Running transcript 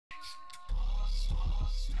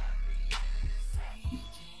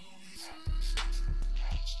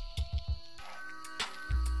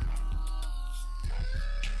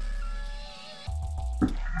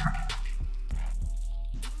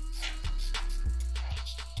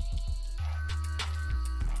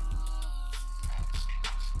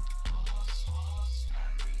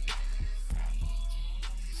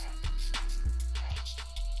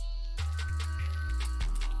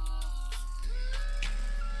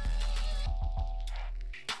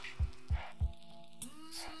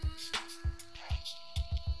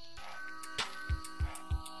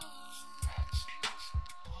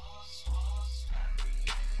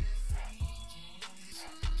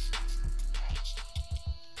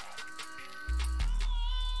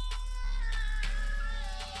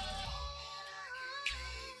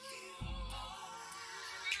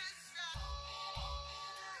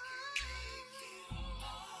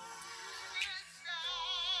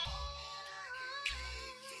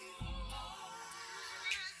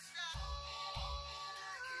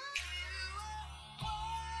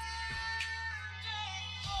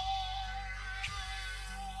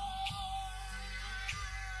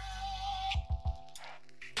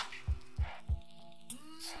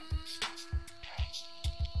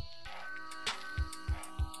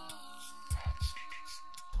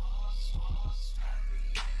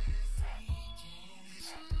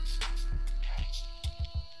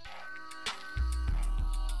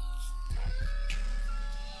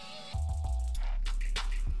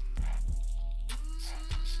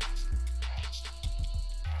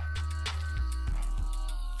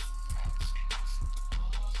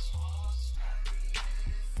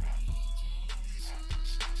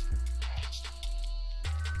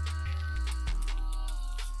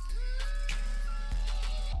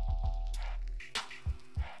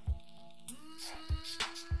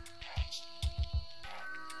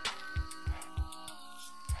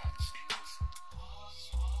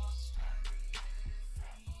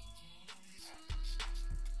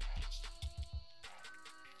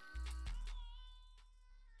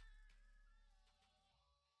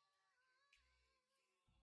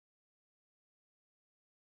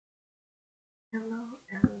Hello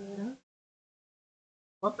and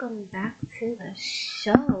welcome back to the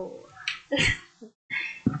show. This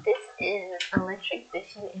is Electric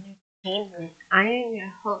Vision Entertainment. I am your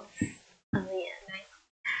host, Aleia,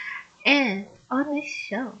 and on this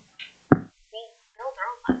show, we build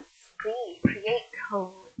robots, we create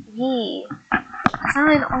code, we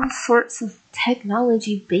design all sorts of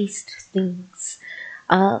technology-based things.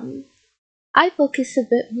 I focus a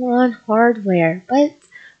bit more on hardware, but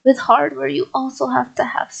with hardware, you also have to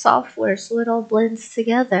have software so it all blends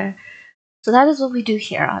together. So that is what we do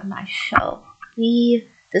here on my show. We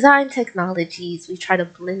design technologies, we try to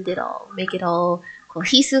blend it all, make it all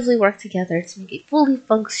cohesively work together to make a fully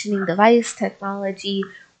functioning device, technology,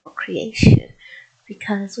 or creation.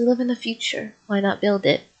 Because we live in the future, why not build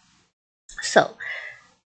it? So,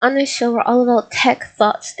 on this show, we're all about tech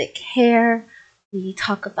thoughts that care. We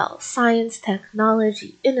talk about science,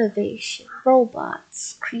 technology, innovation,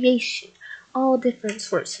 robots, creation, all different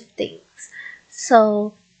sorts of things.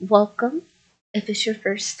 So, welcome. If it's your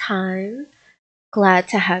first time, glad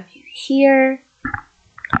to have you here.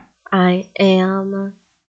 I am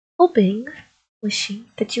hoping, wishing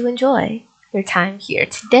that you enjoy your time here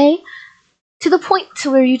today to the point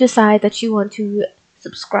to where you decide that you want to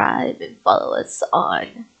subscribe and follow us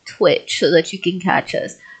on Twitch so that you can catch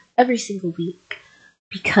us every single week,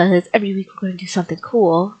 because every week we're going to do something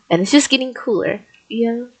cool and it's just getting cooler.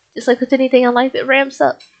 Just like with anything in life, it ramps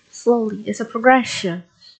up slowly. It's a progression.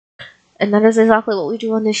 And that is exactly what we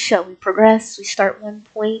do on this show. We progress, we start one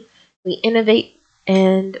point, we innovate,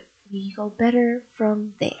 and we go better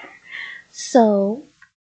from there. So,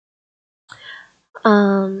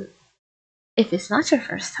 if it's not your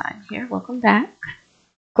first time here, welcome back.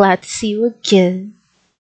 Glad to see you again.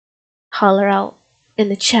 Holler out in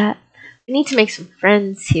the chat. We need to make some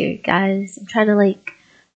friends here, guys. I'm trying to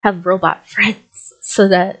have robot friends so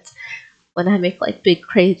that when I make big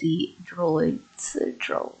crazy droids or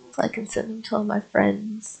drones, I can send them to all my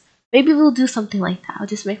friends. Maybe we'll do something like that. I'll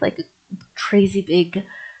just make a crazy big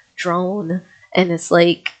drone, and it's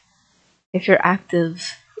if you're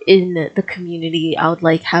active in the community, I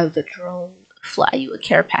would have the drone fly you a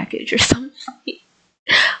care package or something.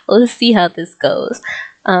 Let's see how this goes.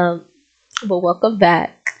 But welcome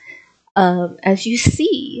back. As you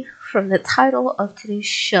see from the title of today's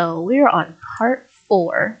show, we are on part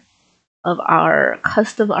 4 of our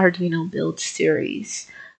custom Arduino build series.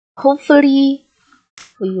 Hopefully,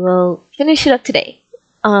 we will finish it up today.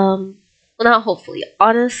 Well, not hopefully.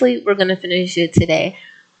 Honestly, we're going to finish it today.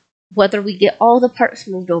 Whether we get all the parts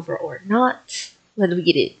moved over or not, whether we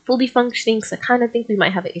get it fully functioning, because I kind of think we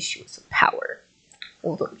might have an issue with some power.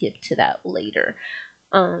 We'll get to that later.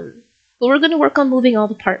 But we're going to work on moving all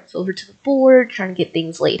the parts over to the board, trying to get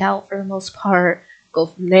things laid out for the most part, go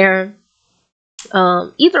from there.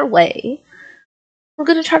 Either way, we're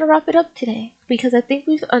going to try to wrap it up today, because I think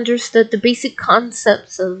we've understood the basic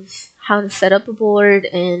concepts of how to set up a board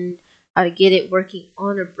and how to get it working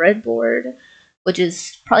on a breadboard, which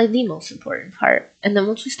is probably the most important part. And then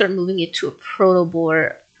once we start moving it to a proto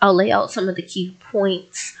board, I'll lay out some of the key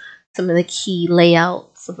points, some of the key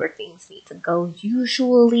layouts of where things need to go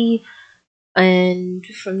usually. And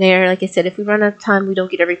from there, like I said, if we run out of time, we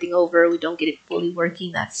don't get everything over, we don't get it fully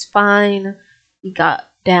working, that's fine. We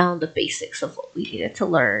got down the basics of what we needed to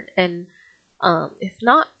learn. And if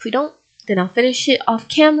not, if we don't, then I'll finish it off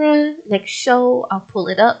camera. Next show, I'll pull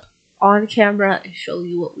it up on camera and show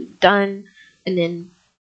you what we've done. And then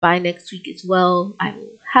by next week as well, I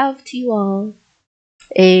will have to you all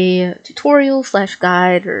a tutorial /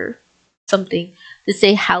 guide or something to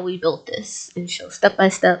say how we built this and show step by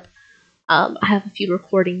step. I have a few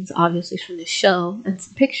recordings, obviously, from the show and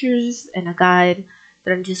some pictures and a guide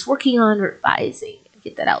that I'm just working on revising and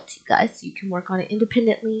get that out to you guys so you can work on it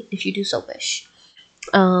independently if you do so wish.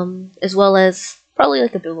 As well as probably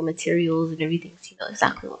the bill of materials and everything, so you know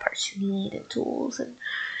exactly what parts you need and tools and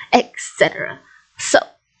etc. So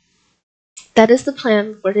that is the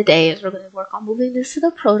plan for today. Is we're going to work on moving this to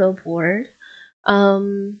the proto board.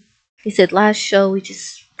 He said last show we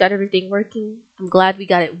just got everything working. I'm glad we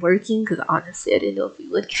got it working, because honestly I didn't know if we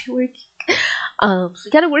would get it working. So we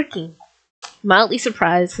got it working. Mildly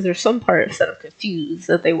surprised, because there's some parts that I'm confused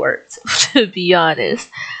that they worked, to be honest.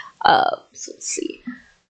 So let's see.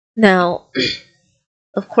 Now,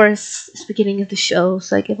 of course, it's the beginning of the show,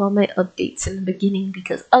 so I give all my updates in the beginning,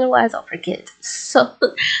 because otherwise I'll forget. So,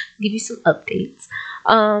 I'll give you some updates.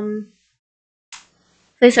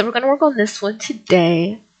 Like I said, we're going to work on this one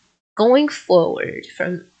today. Going forward,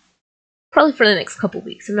 probably for the next couple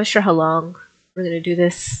weeks. I'm not sure how long we're going to do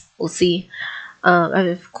this. We'll see.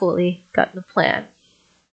 I've fully gotten the plan.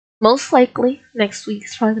 Most likely, next week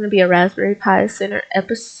is probably going to be a Raspberry Pi Center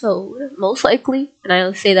episode. Most likely, and I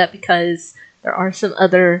only say that because there are some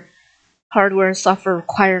other hardware and software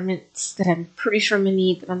requirements that I'm pretty sure I'm going to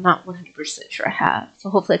need that I'm not 100% sure I have.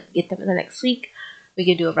 So hopefully I can get them in the next week. We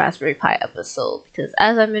can do a Raspberry Pi episode because,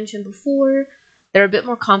 as I mentioned before, they're a bit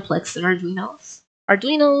more complex than Arduinos.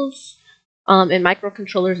 Arduinos and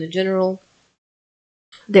microcontrollers in general,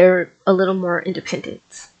 they're a little more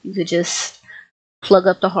independent. You could just plug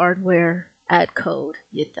up the hardware, add code,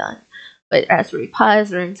 get done. But Raspberry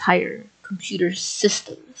Pis are entire computer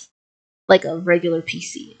systems, like a regular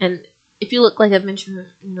PC. And if you look, like I've mentioned,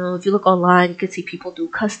 if you look online, you can see people do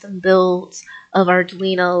custom builds of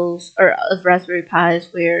Arduinos or of Raspberry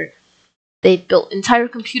Pis where they've built entire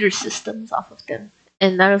computer systems off of them.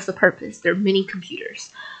 And that is the purpose. They're mini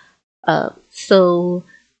computers. So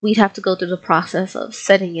we'd have to go through the process of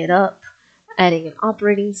setting it up, adding an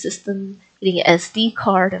operating system, getting an SD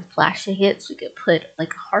card and flashing it so we could put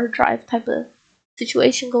like a hard drive type of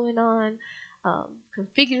situation going on,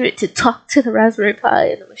 configure it to talk to the Raspberry Pi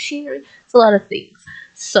and the machinery. It's a lot of things.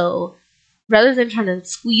 So rather than trying to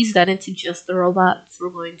squeeze that into just the robots, we're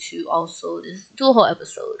going to also just do a whole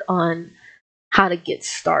episode on how to get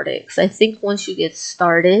started. Because I think once you get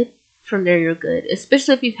started, from there you're good,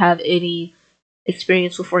 especially if you have any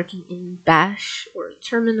experience with working in Bash or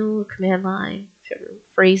terminal, command line, whichever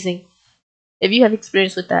phrasing. If you have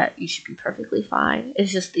experience with that, you should be perfectly fine.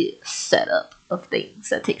 It's just the setup of things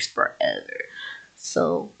that takes forever.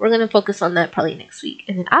 So we're going to focus on that probably next week.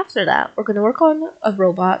 And then after that, we're going to work on a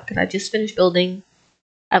robot that I just finished building.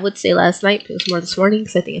 I would say last night, but it was more this morning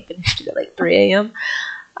because I think I finished it at like 3 a.m.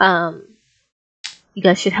 You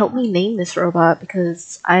guys should help me name this robot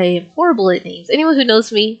because I am horrible at names. Anyone who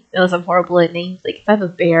knows me knows I'm horrible at names. Like if I have a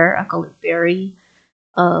bear, I call it Berry.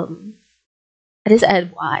 I just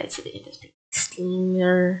add Y to the end of things.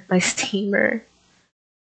 Steamer, my steamer.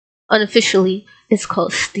 Unofficially, it's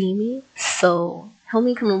called Steamy. So help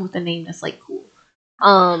me come up with a name that's like cool.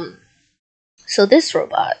 So this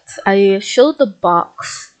robot, I showed the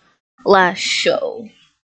box last show.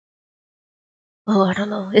 Oh, I don't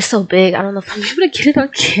know. It's so big. I don't know if I'm able to get it on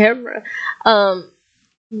camera. I'm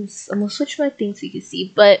gonna switch my thing so you can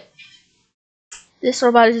see. But this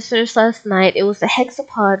robot I just finished last night. It was the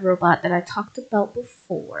hexapod robot that I talked about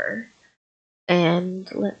before. And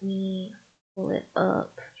let me pull it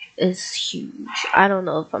up. It's huge. I don't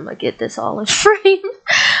know if I'm gonna get this all in frame.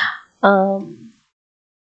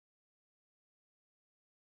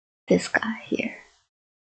 This guy here.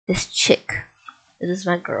 This chick. This is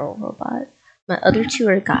my girl robot. My other two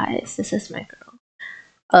are guys. This is my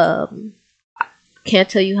girl. Can't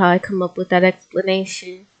tell you how I come up with that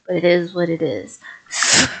explanation, but it is what it is.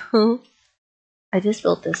 So I just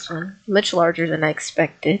built this one. Much larger than I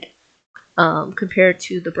expected. Compared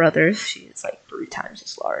to the brothers, she is like 3 times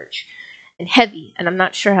as large and heavy, and I'm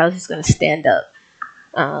not sure how this is going to stand up.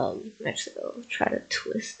 Actually, I'll try to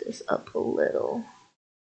twist this up a little.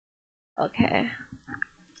 Okay.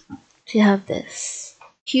 So you have this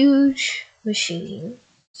huge machine.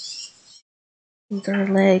 These are her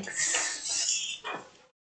legs.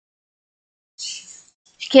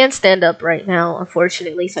 She can't stand up right now,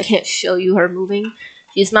 unfortunately, so I can't show you her moving.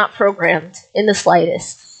 She's not programmed in the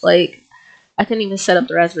slightest. Like, I couldn't even set up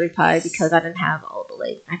the Raspberry Pi because I didn't have all the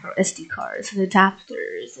like micro SD cards and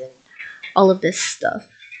adapters and all of this stuff.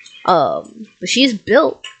 But she's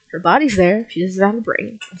built. Her body's there. She doesn't have a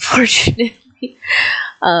brain, unfortunately.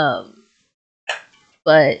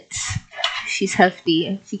 But she's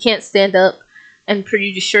hefty. She can't stand up. I'm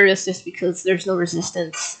pretty sure it's just because there's no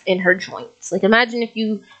resistance in her joints. Like, imagine if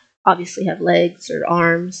you obviously have legs or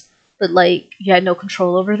arms, but like you had no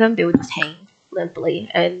control over them, they would just hang limply,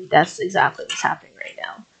 and that's exactly what's happening right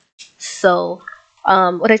now. So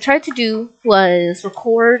what I tried to do was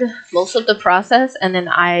record most of the process, and then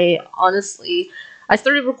I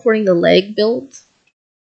started recording the leg build.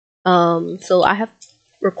 So I have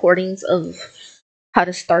recordings of how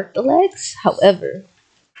to start the legs. However,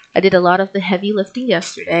 I did a lot of the heavy lifting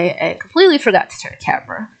yesterday and completely forgot to turn the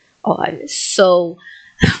camera on, so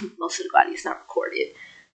most of the body is not recorded.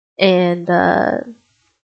 And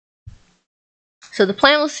so the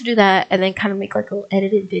plan was to do that and then kind of make like a little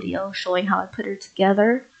edited video showing how I put her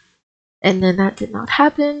together. And then that did not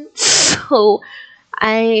happen. So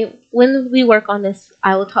when we work on this,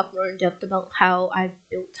 I will talk more in depth about how I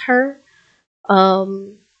built her.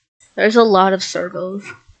 There's a lot of servos,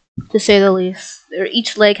 to say the least.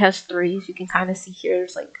 Each leg has 3, as you can kind of see here.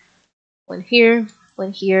 There's like one here,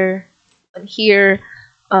 one here, one here.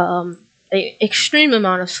 An extreme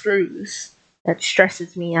amount of screws that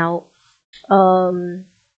stresses me out.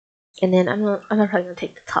 And then I'm not probably gonna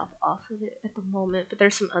take the top off of it at the moment, but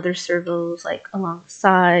there's some other servos like along the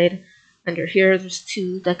side. Under here, there's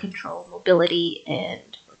two that control mobility and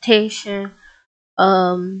rotation.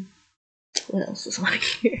 What else is on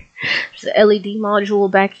here? There's an LED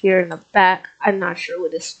module back here in the back. I'm not sure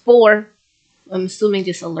what it's for. I'm assuming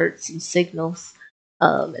just alerts and signals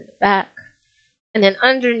in the back. And then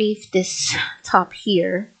underneath this top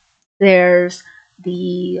here, there's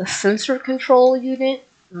the sensor control unit.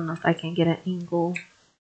 I don't know if I can get an angle.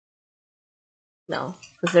 No,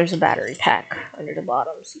 because there's a battery pack under the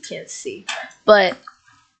bottom, so you can't see. But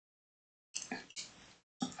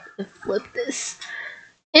let's flip this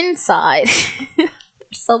inside. There's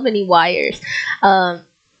so many wires. I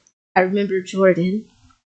remember Jordan,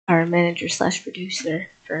 our manager slash producer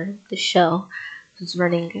for the show, who's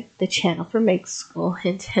running the channel for Make School,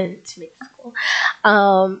 hint hint, Make School,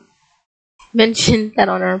 mentioned that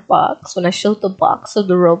on our box. When I showed the box of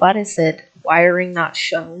the robot, it said wiring not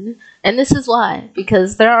shown, and this is why,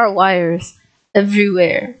 because there are wires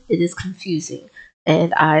everywhere. It is confusing,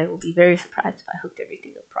 and I will be very surprised if I hooked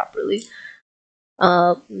everything up properly.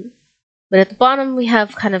 But at the bottom we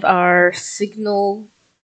have kind of our signal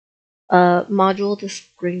module, the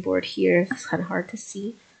screen board here. It's kind of hard to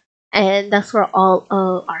see, and that's where all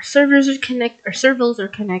of our servers are connected. Our servos are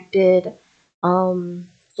connected.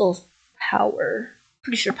 So power,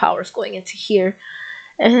 pretty sure power is going into here,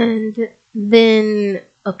 and then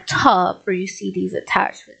up top where you see these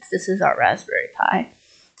attachments, this is our Raspberry Pi.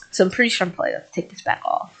 So I'm pretty sure I'm probably going to take this back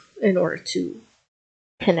off in order to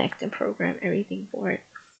connect and program everything for it.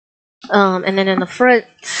 And then in the front,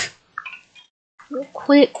 real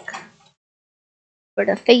quick, for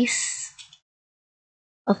the face,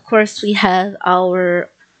 of course we have our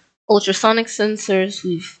ultrasonic sensors.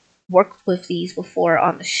 We've worked with these before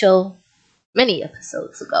on the show many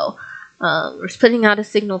episodes ago. We're spitting out a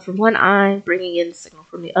signal from one eye, bringing in a signal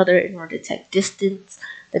from the other in order to detect distance.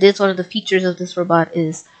 That is one of the features of this robot,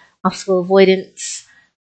 is obstacle avoidance.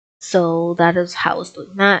 So that is how it's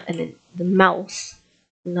doing that. And then the mouse,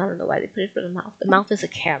 I don't know why they put it for the mouth. The mouth is a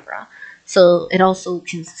camera, so it also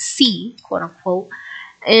can see, quote unquote,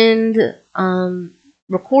 and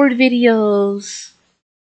record videos.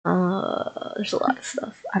 There's a lot of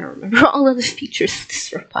stuff. I don't remember all of the features of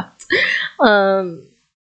this robot.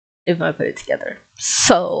 If I put it together.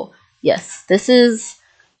 So yes, this is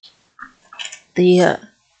the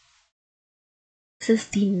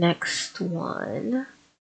next one.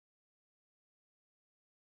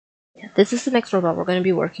 Yeah, this is the next robot we're going to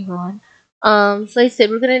be working on. So like I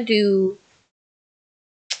said, we're going to do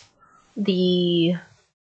the.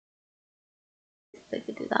 If I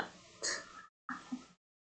could do that.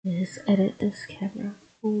 Just edit this camera.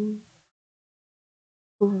 Boom.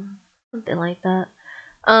 Boom. Something like that.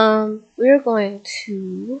 We're going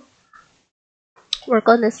to work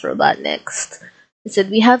on this robot next. I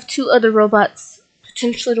said we have two other robots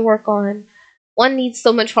potentially to work on. One needs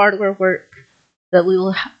so much hardware work that we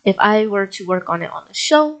will, if I were to work on it on the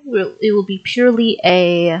show, it will be purely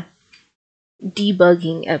a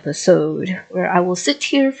debugging episode where I will sit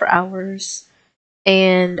here for hours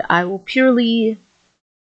and I will purely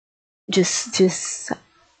just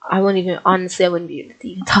I wouldn't even, honestly, I wouldn't be able to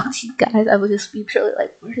even talk to you guys. I would just be purely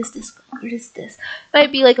like, where does this go? Where does this? It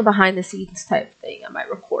might be like a behind the scenes type thing. I might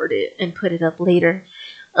record it and put it up later.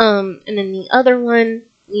 And then the other one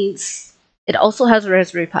needs, it also has a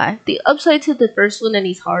Raspberry Pi. The upside to the first one that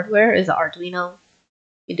needs hardware is the Arduino.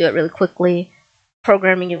 You do it really quickly.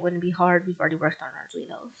 Programming it wouldn't be hard. We've already worked on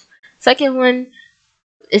Arduinos. Second one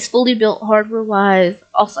is fully built hardware wise,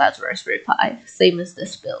 also has a Raspberry Pi, same as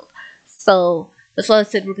this build. So that's why I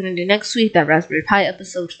said we're going to do next week that Raspberry Pi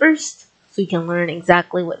episode first, so you can learn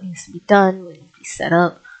exactly what needs to be done, what needs to be set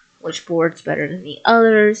up, which board's better than the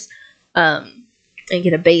others, and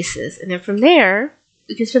get a basis. And then from there,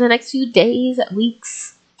 because for the next few days,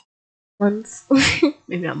 weeks, months,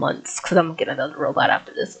 maybe not months, because I'm going to get another robot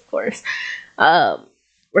after this, of course,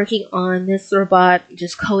 working on this robot,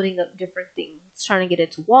 just coding up different things, trying to get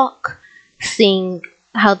it to walk, seeing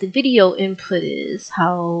how the video input is,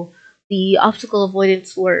 how the obstacle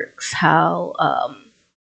avoidance works, how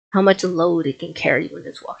much load it can carry when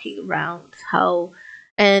it's walking around,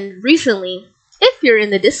 and recently, if you're in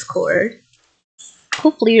the Discord,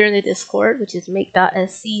 hopefully you're in the Discord, which is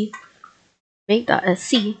make.sc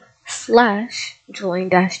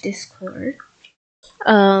 /join-discord.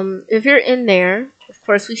 If you're in there, of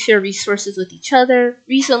course, we share resources with each other.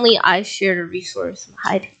 Recently, I shared a resource.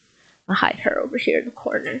 I'll hide her over here in the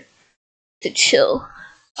corner to chill.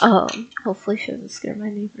 Hopefully she doesn't scare my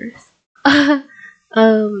neighbors.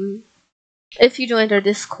 If you joined our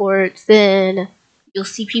Discord, then you'll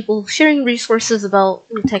see people sharing resources about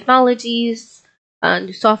new technologies,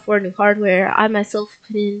 new software, new hardware. I myself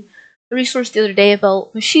put in a resource the other day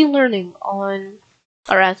about machine learning on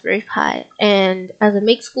a Raspberry Pi. And as a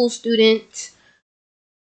make school student,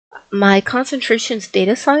 my concentration is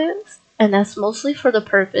data science, and that's mostly for the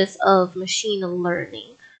purpose of machine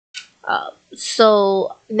learning.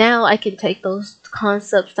 So now I can take those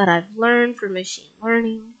concepts that I've learned for machine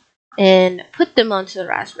learning and put them onto the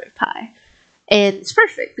Raspberry Pi. And it's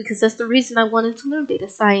perfect because that's the reason I wanted to learn data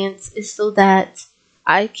science, is so that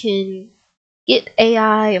I can get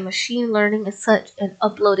AI and machine learning and such and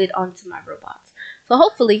upload it onto my robots. So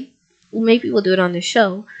hopefully, maybe we'll do it on the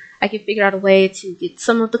show. I can figure out a way to get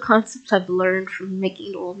some of the concepts I've learned from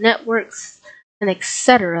making neural networks and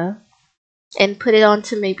etc. and put it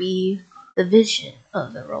onto maybe the vision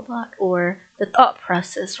of the robot or the thought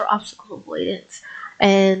process for obstacle avoidance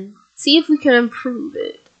and see if we can improve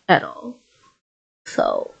it at all.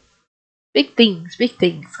 So, big things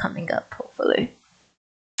coming up, hopefully.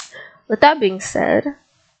 With that being said,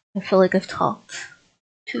 I feel like I've talked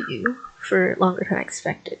to you for longer than I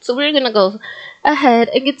expected. So we're gonna go ahead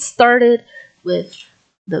and get started with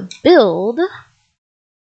the build.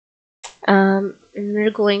 And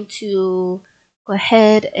we're going to go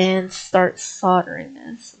ahead and start soldering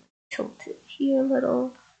this. Tilt it here a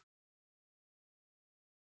little.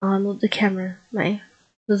 I'll move the camera.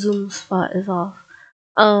 The zoom spot is off.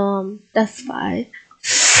 That's fine.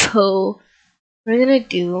 So we're gonna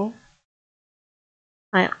do.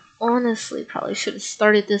 I honestly probably should have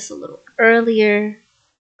started this a little earlier,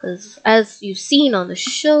 because as you've seen on the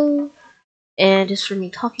show, and just for me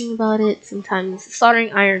talking about it, sometimes the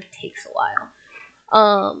soldering iron takes a while.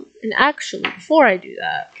 And actually, before I do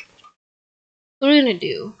that, what we're gonna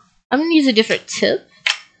do, I'm gonna use a different tip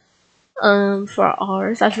for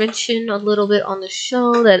ours. I've mentioned a little bit on the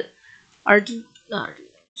show that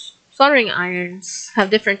soldering irons have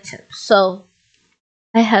different tips. So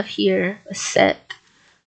I have here a set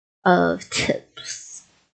of tips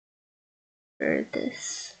for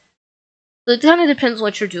this. So it kind of depends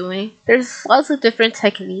what you're doing. There's lots of different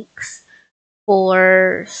techniques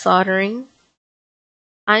for soldering.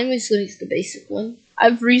 I'm just going to use the basic one.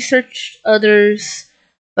 I've researched others,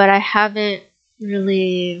 but I haven't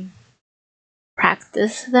really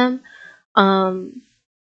practiced them.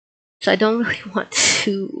 So I don't really want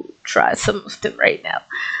to try some of them right now.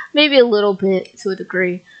 Maybe a little bit to a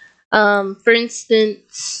degree. For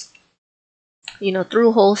instance,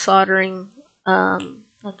 through-hole soldering, not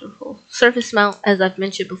through-hole, surface mount, as I've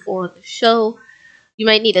mentioned before on the show, you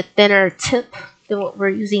might need a thinner tip than what we're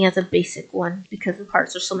using as a basic one because the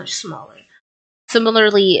parts are so much smaller.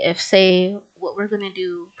 Similarly, if say what we're going to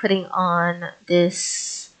do, putting on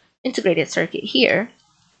this integrated circuit here,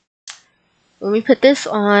 when we put this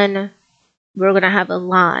on, we're going to have a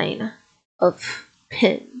line of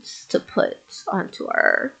pins to put onto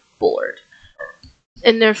our board.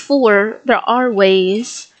 And therefore, there are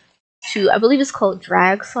ways to, I believe it's called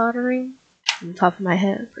drag soldering, on the top of my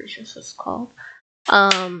head, I'm pretty sure that's what it's called.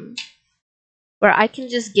 Where I can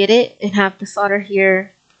just get it and have the solder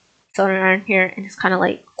here, soldering iron here, and just kind of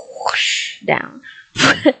like whoosh down.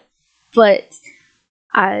 But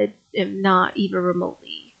I am not even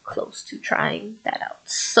remotely close to trying that out.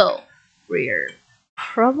 So we're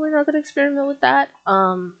probably not going to experiment with that.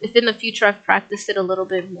 If in the future I've practiced it a little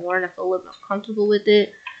bit more and I feel a little more comfortable with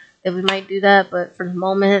it, then we might do that. But for the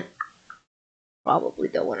moment, probably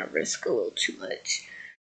don't want to risk a little too much.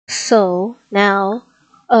 So now,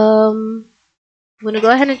 I'm going to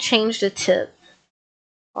go ahead and change the tip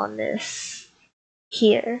on this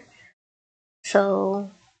here. So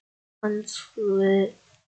unscrew it.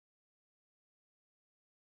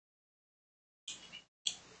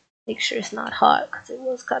 Make sure it's not hot because it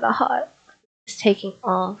was kind of hot. Just taking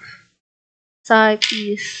off side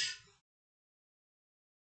piece.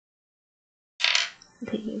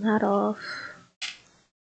 Taking that off.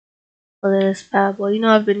 Look at this bad boy.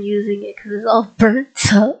 I've been using it because it's all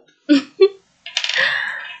burnt up.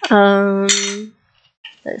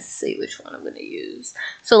 Let's see which one I'm going to use.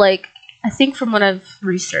 So I think from what I've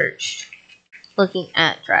researched, looking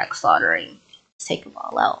at drag soldering, let's take them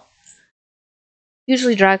all out.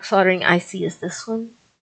 Usually drag soldering IC is this one.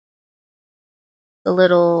 A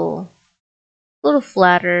little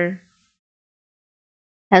flatter.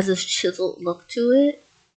 Has this chiseled look to it.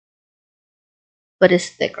 But it's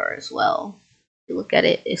thicker as well. If you look at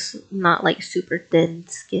it, it's not like super thin,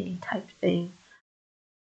 skinny type thing.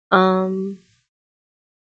 And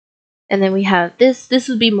then we have this. This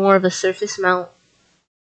would be more of a surface mount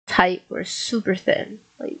type where it's super thin,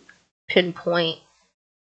 like pinpoint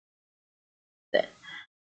thin.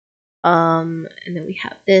 And then we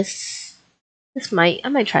have this. I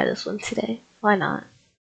might try this one today. Why not?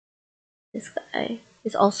 This guy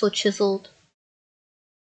is also chiseled.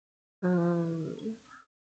 Pull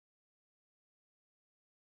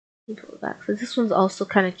it back. So this one's also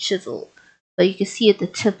kind of chiseled, but you can see at the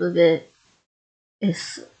tip of it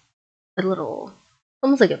is a little,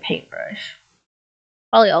 almost like a paintbrush.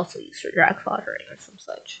 Probably also used for drag soldering or some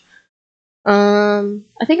such.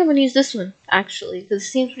 I think I'm gonna use this one actually because it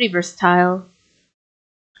seems pretty versatile.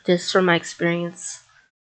 Just from my experience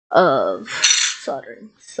of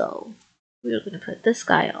soldering. So we're gonna put this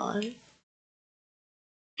guy on.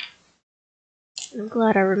 I'm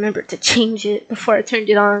glad I remembered to change it before I turned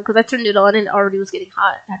it on because I turned it on and it already was getting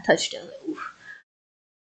hot. I touched it. Like, oof.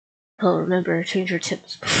 Oh, remember, change your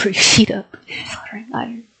tips before you heat up your soldering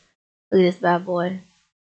iron. Look at this bad boy.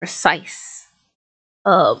 Precise.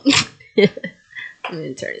 I'm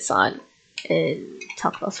gonna turn this on and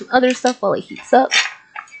talk about some other stuff while it heats up.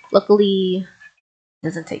 Luckily, it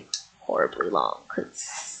doesn't take horribly long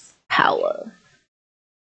because power.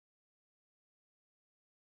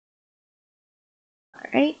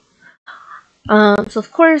 Alright. So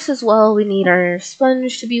of course as well we need our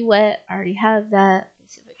sponge to be wet. I already have that. Let me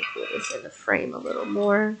see if I can put this in the frame a little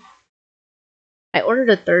more. I ordered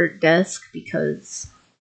a third desk because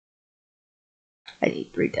I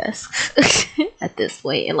need 3 desks at this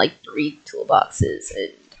point and like 3 toolboxes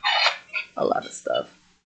and a lot of stuff.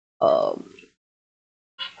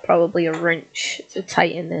 Probably a wrench to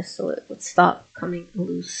tighten this so it would stop coming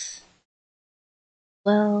loose.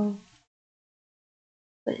 Well,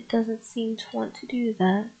 but it doesn't seem to want to do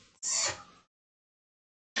that.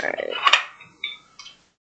 Alright.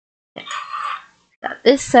 Yeah. Got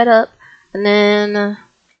this set up, and then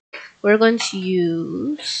we're going to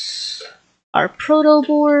use our proto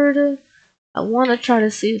board. I want to try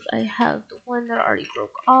to see if I have the one that already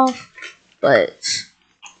broke off, but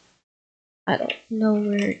I don't know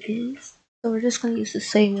where it is. So we're just going to use the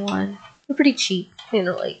same one. They're pretty cheap, you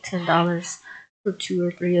know, like $10 for 2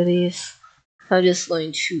 or 3 of these. So I'm just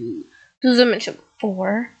going to do as I mentioned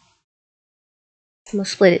before. I'm going to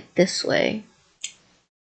split it this way.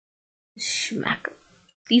 Smack.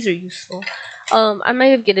 These are useful. I might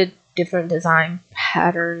have get a different design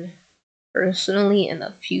pattern personally in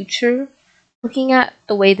the future, looking at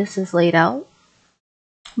the way this is laid out.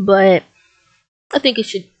 But I think it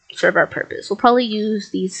should serve our purpose. We'll probably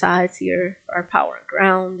use these sides here for our power and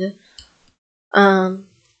ground. And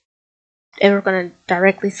we're gonna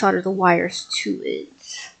directly solder the wires to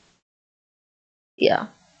it. Yeah,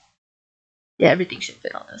 everything should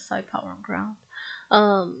fit on this side, power and ground.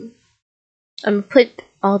 I'm gonna put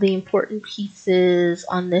all the important pieces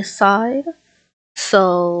on this side.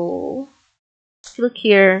 So if you look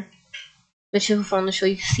here, the chisel form to show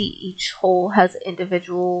you see each hole has an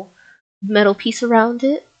individual metal piece around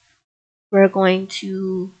it. We're going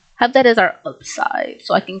to have that as our upside,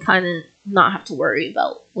 so I can kind of not have to worry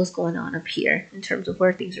about what's going on up here in terms of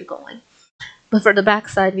where things are going. But for the back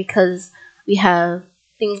side, because we have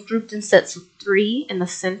things grouped in sets of 3 in the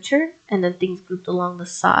center, and then things grouped along the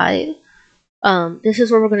side, this is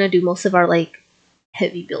where we're going to do most of our like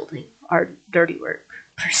heavy building, our dirty work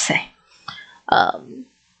per se.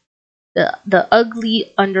 The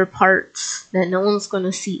ugly under parts that no one's going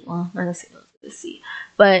to see. Well, I'm not going to say no one's going to see,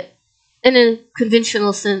 but in a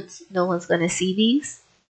conventional sense, no one's going to see these.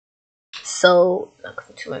 So, not going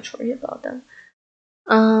to too much worry about them.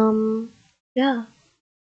 Yeah.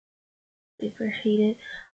 Superheated.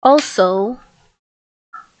 Also,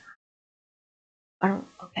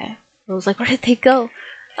 okay. I was like, where did they go?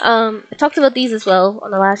 I talked about these as well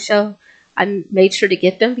on the last show. I made sure to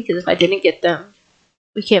get them because if I didn't get them,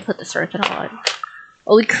 we can't put the circuit on.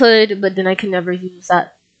 Well, we could, but then I can never use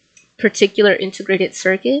that particular integrated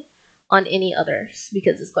circuit on any others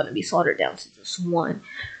because it's going to be soldered down to just one.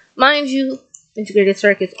 Mind you, integrated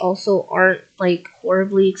circuits also aren't like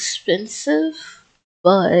horribly expensive,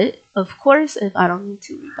 but of course, if I don't need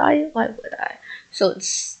to rebuy it, why would I? So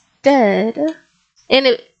instead, and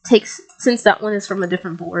it takes, since that one is from a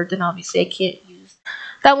different board, then obviously I can't use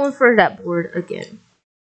that one for that board again.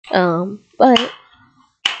 But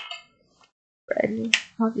red,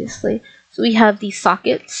 obviously. So we have these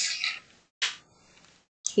sockets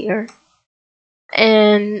here,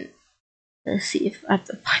 and let's see if I have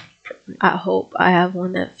to find it. I hope I have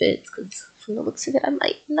one that fits, because from the looks of it, I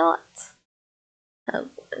might not have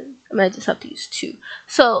one. I might just have to use 2.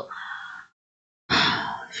 So,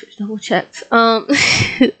 should double checked. We'll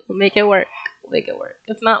make it work. We'll make it work.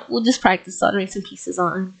 If not, we'll just practice soldering some pieces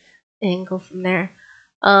on and go from there.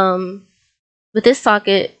 But this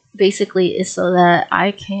socket basically is so that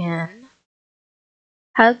I can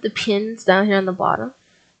have the pins down here on the bottom,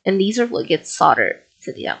 and these are what gets soldered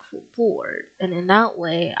to the actual board. And in that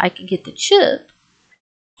way, I can get the chip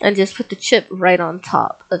and just put the chip right on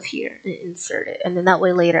top of here and insert it. And then that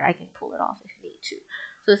way later I can pull it off if I need to.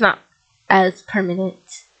 So it's not as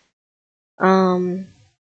permanent. I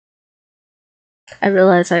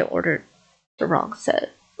realized I ordered the wrong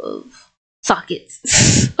set of sockets.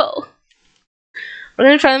 So we're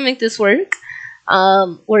gonna try to make this work.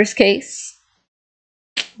 Worst case,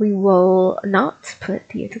 we will not put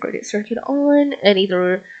the integrated circuit on, and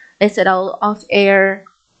either I said I'll off air,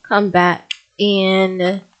 come back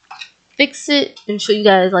and fix it and show you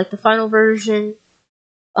guys like the final version.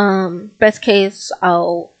 Best case,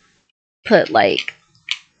 I'll put like,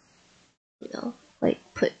 you know, like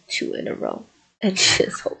put 2 in a row and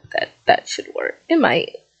just hope that that should work. It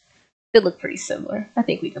might. It look pretty similar. I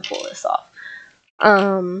think we can pull this off.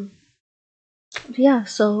 Yeah,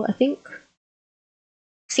 so I think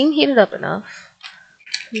seem heated up enough.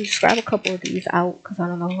 Let me just grab a couple of these out because I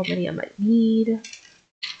don't know how many I might need.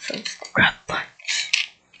 So I'm just gonna grab a bunch.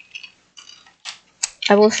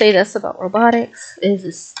 I will say this about robotics is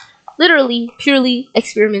it's literally purely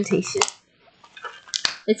experimentation.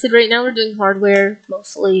 Like I said, right now we're doing hardware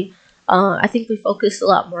mostly. I think we focused a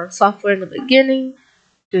lot more on software in the beginning,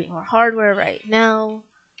 doing more hardware right now,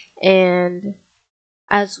 and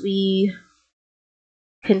as we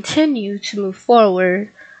continue to move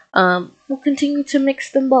forward, we'll continue to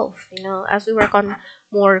mix them both. You know, as we work on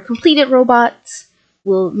more completed robots,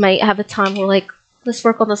 we'll might have a time where like, let's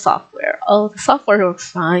work on the software. Oh, the software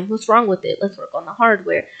works fine. What's wrong with it? Let's work on the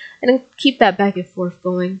hardware, and then keep that back and forth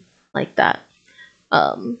going like that.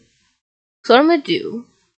 So what I'm gonna do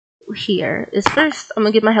here is first I'm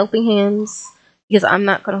gonna get my helping hands because I'm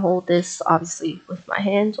not gonna hold this obviously with my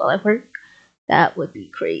hands while I work. That would be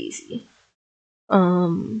crazy.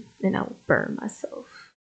 And I will burn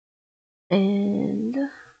myself. And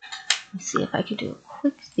let's see if I can do a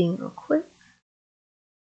quick thing real quick.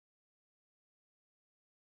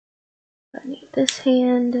 I need this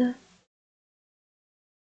hand.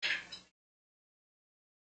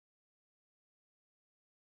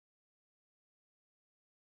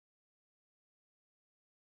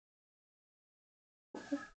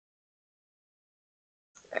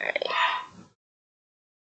 Alright.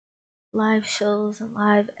 Live shows and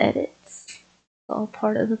live edits. All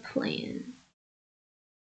part of the plan.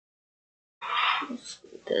 Let's do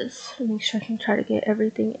this and make sure I can try to get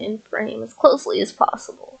everything in frame as closely as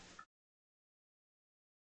possible.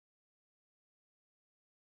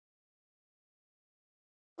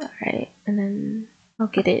 Alright, and then I'll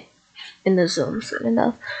get it in the zoom soon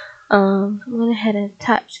enough. I'm going to go ahead and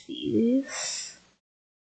attach these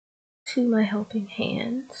to my helping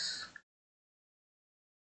hands.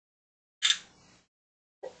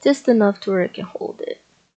 Just enough to where it can hold it.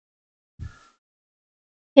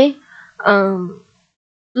 Okay,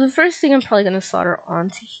 the first thing I'm probably going to solder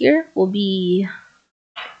onto here will be,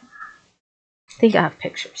 I think I have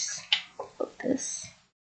pictures of this.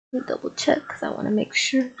 Let me double check because I want to make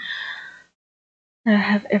sure that I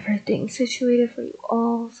have everything situated for you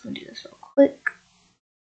all. So I'm going to do this real quick.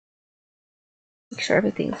 Make sure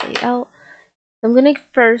everything's laid out. I'm going to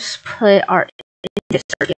first put our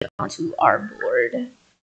circuit onto our board.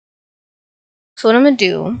 So what I'm going to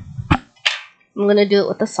do, I'm going to do it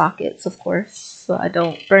with the sockets, of course, so I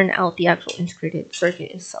don't burn out the actual integrated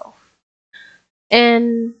circuit itself.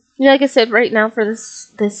 And you know, like I said, right now for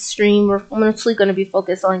this stream, we're mostly going to be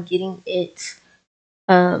focused on getting it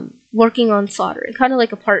working on soldering, kind of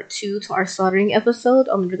like a part 2 to our soldering episode.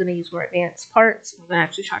 We're going to use more advanced parts. We're going to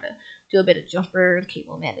actually try to do a bit of jumper and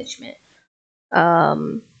cable management. Yeah,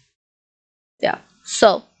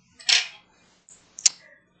 so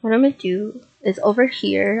what I'm going to do is over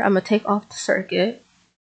here, I'm going to take off the circuit.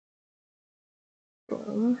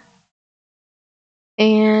 Boom.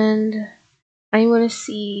 And I want to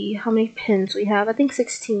see how many pins we have. I think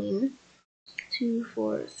 16. 2,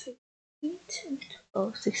 4, 6, 8,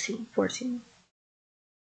 12, 16, 14.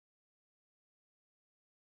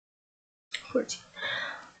 14.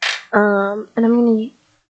 And I'm going to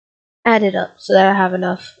add it up so that I have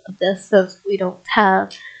enough of this, so we don't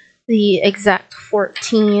have the exact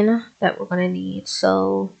 14 that we're going to need.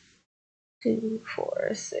 So 2,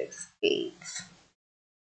 4, 6, 8.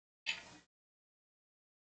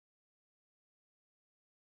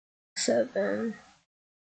 7.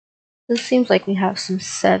 This seems like we have some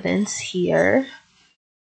 7s here.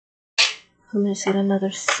 I'm going to get another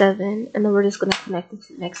 7, and then we're just going to connect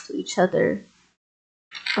it next to each other.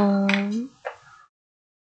 Cool.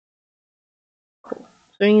 So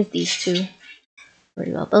we're going to use these two.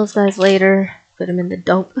 Worry about those guys later. Put them in the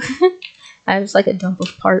dump. I have just like a dump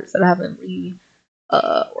of parts that I haven't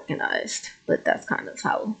organized, but that's kind of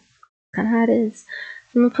how it is.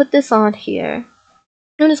 So I'm gonna put this on here.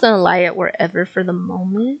 I'm just gonna lie it wherever for the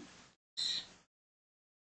moment.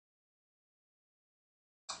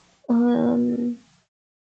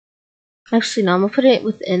 Actually, no, I'm gonna put it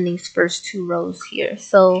within these first 2 rows here.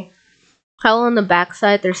 So, how on the back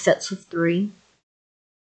side there's sets of 3.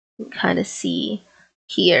 You can kind of see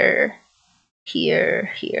here,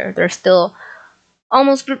 here, here. They're still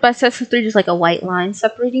almost grouped by sets of 3, just like a white line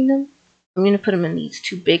separating them. I'm gonna put them in these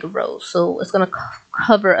 2 big rows, so it's gonna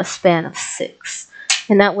cover a span of 6.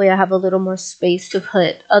 And that way I have a little more space to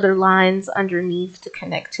put other lines underneath to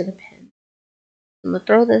connect to the pin. I'm gonna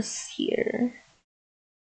throw this here.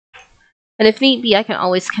 And if need be, I can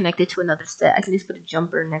always connect it to another set. I can just put a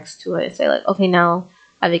jumper next to it and say like, okay, now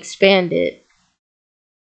I've expanded.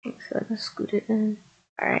 So I can scoot it in.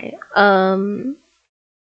 Alright.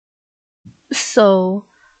 So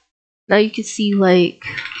now you can see like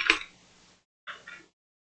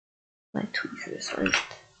my tweezers, right?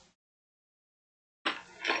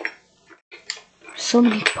 So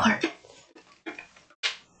many parts.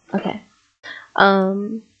 Okay.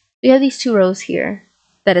 We have these 2 rows here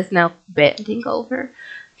that is now bending over.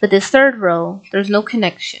 But this 3rd row, there's no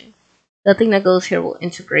connection. Nothing that goes here will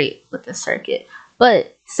integrate with the circuit.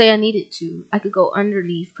 But say I needed to, I could go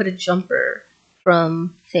underneath, put a jumper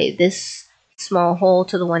from say this small hole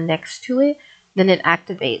to the one next to it, then it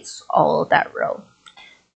activates all of that row.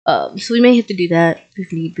 So we may have to do that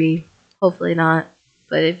if need be. Hopefully not.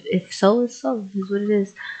 But if so, it's so. It's what it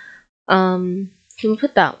is. Can we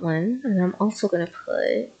put that one? And I'm also gonna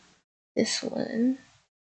put this one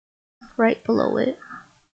right below it.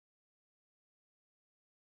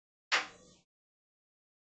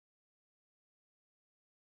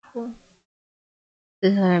 Cool.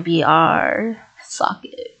 This is gonna be our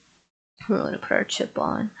socket. We're gonna put our chip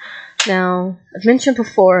on. Now, I've mentioned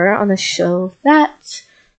before on the show that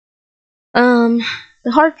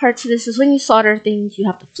the hard part to this is when you solder things, you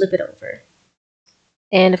have to flip it over.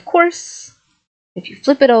 And of course, if you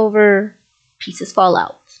flip it over, pieces fall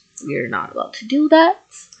out. We're not about to do that.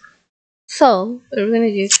 So, what we're going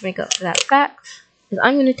to do to make up for that fact is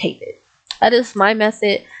I'm going to tape it. That is my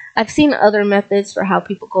method. I've seen other methods for how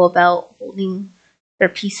people go about holding their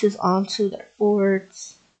pieces onto their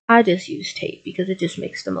boards. I just use tape because it just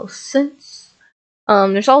makes the most sense.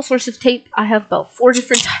 There's all sorts of tape. I have about 4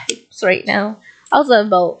 different types right now. I also have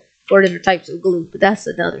about 4 different types of glue, but that's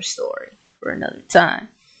another story for another time.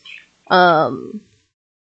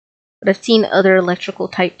 But I've seen other electrical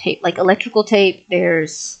type tape. Like electrical tape,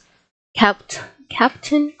 there's Kapton,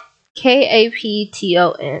 Kapton.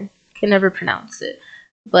 Can never pronounce it.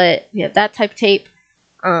 But we have that type of tape,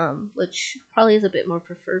 which probably is a bit more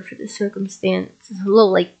preferred for this circumstance. It's a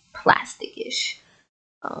little like plastic-ish.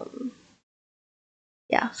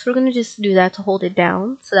 Yeah, so we're gonna just do that to hold it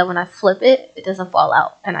down so that when I flip it, it doesn't fall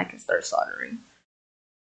out and I can start soldering.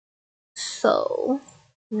 So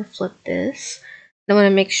I'm gonna flip this. I want to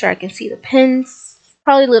make sure I can see the pins.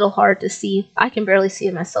 Probably a little hard to see. I can barely see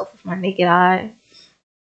it myself with my naked eye.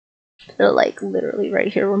 They're like literally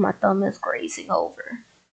right here where my thumb is grazing over.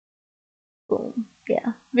 Boom.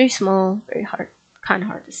 Yeah, very small, very hard, kind of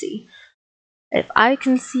hard to see. If I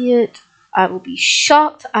can see it, I will be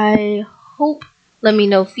shocked. I hope. Let me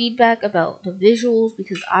know feedback about the visuals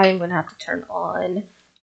because I am gonna have to turn on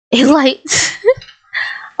a light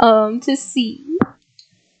to see.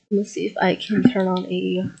 Let's see if I can turn on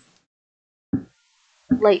a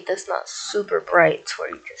light that's not super bright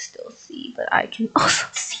where you can still see, but I can also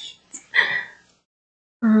see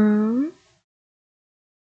it.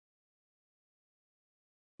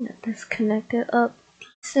 Get this connected up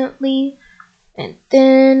decently, and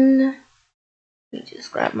then let me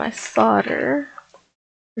just grab my solder.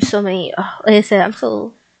 There's so many. Like I said, I'm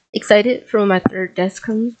so excited for when my 3rd desk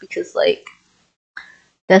comes because like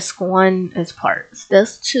desk 1 is parts,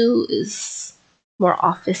 desk 2 is more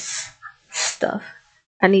office stuff.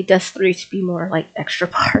 I need desk 3 to be more like extra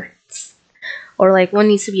parts, or like one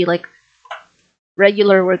needs to be like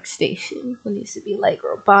regular workstation, one needs to be like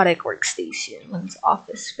robotic workstation, one's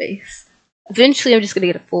office space. Eventually, I'm just gonna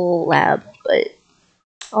get a full lab, but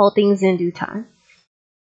all things in due time.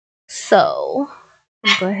 So,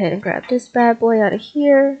 I'll go ahead and grab this bad boy out of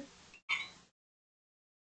here.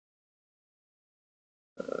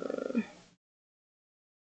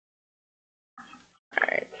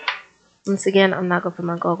 Alright. Once again, I'm not gonna put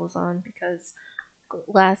my goggles on because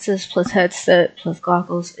glasses plus headset plus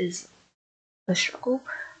goggles is a struggle.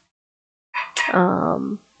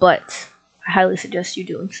 But I highly suggest you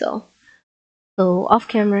doing so. So off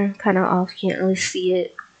camera, kind of off, can't really see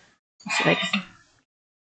it. Let's see if I can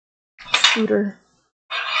scoot her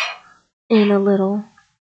in a little.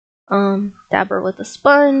 Dab her with a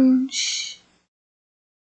sponge.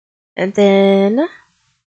 And then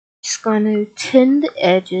just gonna tin the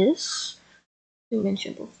edges. We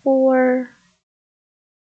mentioned before.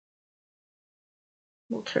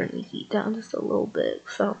 We'll turn the heat down just a little bit,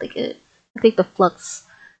 so I think the flux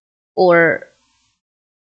or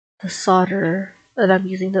the solder that I'm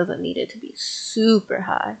using doesn't need it to be super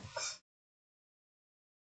high.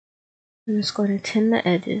 I'm just going to tin the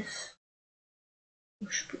edges. You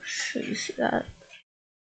see that?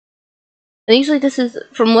 And usually this is,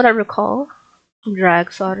 from what I recall,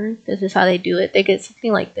 drag soldering. This is how they do it. They get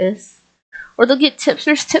something like this. Or they'll get tips.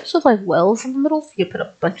 There's tips with like wells in the middle, so you can put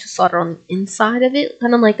a bunch of solder on the inside of it.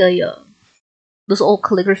 Kind of like those old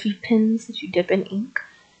calligraphy pins that you dip in ink.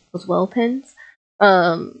 Those well pins.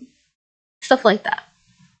 Stuff like that.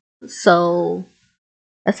 So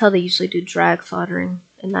that's how they usually do drag soldering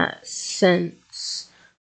in that sense.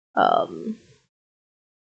 We're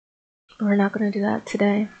not going to do that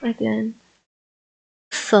today again.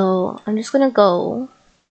 So I'm just going to go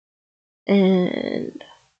and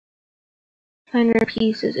find our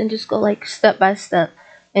pieces and just go like step by step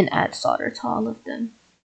and add solder to all of them.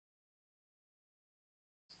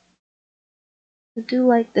 I do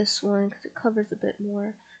like this one because it covers a bit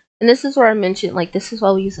more. And this is where I mentioned, like, this is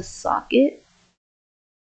why we use a socket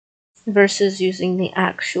versus using the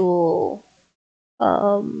actual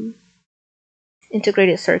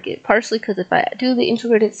integrated circuit. Partially because if I do the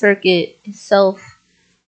integrated circuit itself,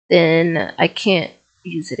 then I can't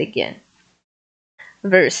use it again.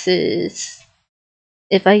 Versus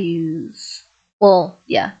if I use, well,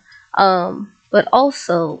 yeah. But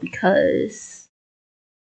also because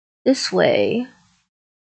this way,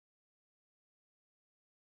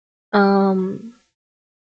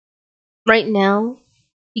 right now,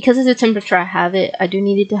 because of the temperature I have it, I do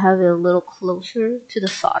need it to have it a little closer to the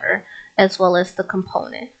solder as well as the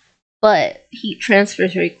component. But heat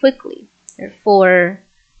transfers very quickly. Therefore,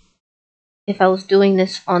 if I was doing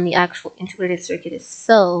this on the actual integrated circuit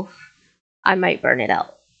itself, I might burn it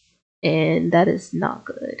out. And that is not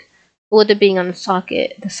good. But with it being on the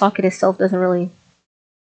socket itself doesn't really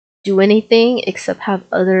do anything except have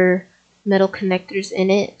other metal connectors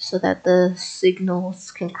in it so that the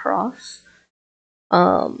signals can cross.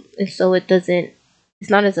 And so it's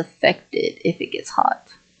not as affected if it gets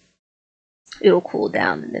hot. It'll cool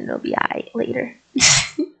down and then it'll be alright later.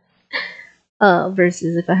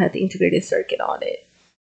 Versus if I had the integrated circuit on it,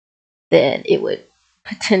 then it would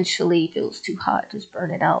potentially, if it was too hot, just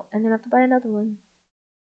burn it out and then have to buy another one.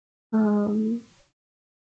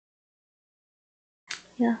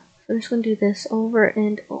 Yeah, so I'm just gonna do this over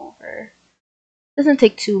and over. Doesn't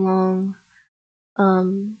take too long.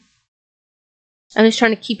 I'm just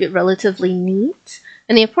trying to keep it relatively neat.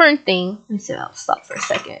 And the important thing, let me see, I'll stop for a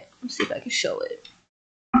second. Let's see if I can show it.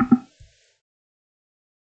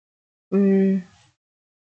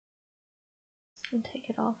 I'll take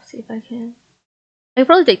it off, see if I can. I could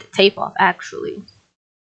probably take the tape off actually.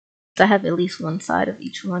 So I have at least one side of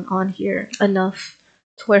each one on here, enough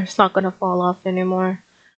to where it's not gonna fall off anymore.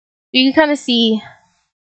 You can kind of see,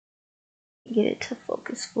 get it to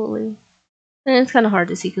focus fully. And it's kind of hard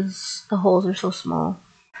to see because the holes are so small.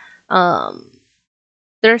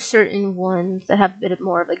 There are certain ones that have a bit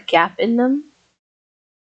more of a gap in them.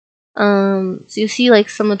 So you see like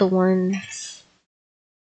some of the ones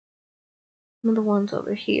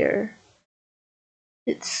over here,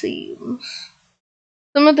 it seems.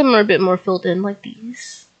 Some of them are a bit more filled in, like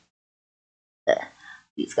these.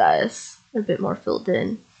 These guys are a bit more filled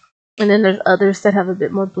in. And then there's others that have a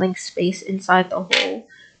bit more blank space inside the hole.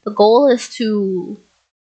 The goal is to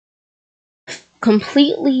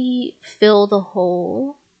completely fill the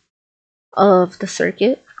hole of the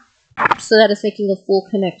circuit so that it's making a full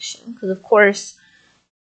connection. Because of course,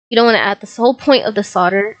 you don't want to add this. The whole point of the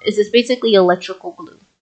solder is it's basically electrical glue,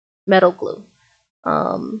 metal glue.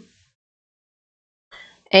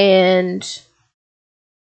 And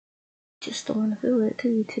just don't want to feel it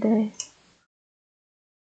too today.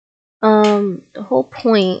 The whole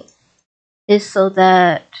point is so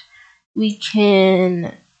that we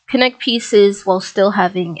can connect pieces while still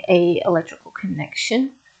having a electrical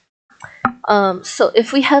connection. So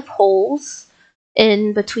if we have holes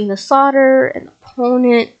in between the solder and the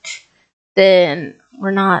component, then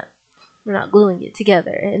we're not gluing it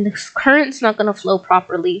together, and the current's not going to flow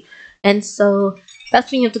properly. And so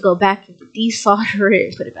that's when you have to go back and desolder it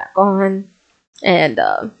and put it back on, and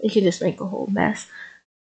it can just make a whole mess.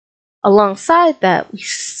 Alongside that, we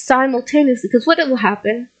simultaneously, because what will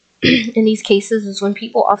happen in these cases is when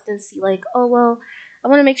people often see like, oh well, I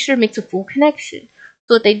want to make sure it makes a full connection.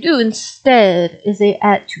 So what they do instead is they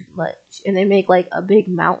add too much and they make like a big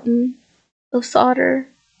mountain of solder,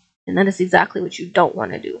 and that is exactly what you don't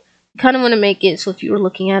want to do. You kind of want to make it so if you were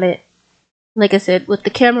looking at it, like I said, with the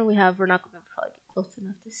camera we have, we're not going to probably get close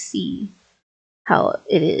enough to see how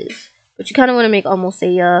it is, but you kind of want to make almost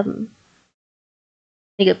a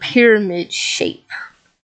pyramid shape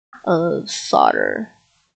of solder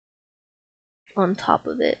on top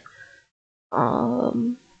of it.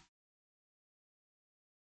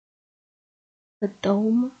 The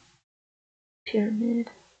dome pyramid.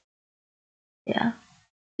 Yeah,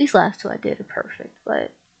 these last two I did are perfect,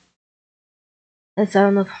 but I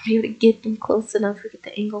don't know if I'll be able to get them close enough or get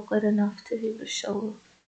the angle good enough to be able to show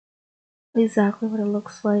exactly what it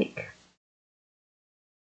looks like.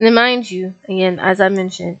 And then mind you, again, as I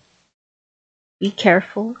mentioned, be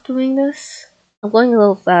careful doing this. I'm going a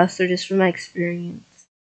little faster just from my experience,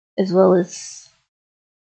 as well as,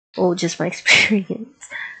 well, just my experience.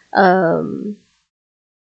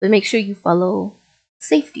 But make sure you follow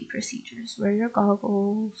safety procedures. Wear your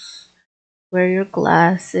goggles, wear your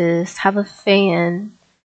glasses, have a fan.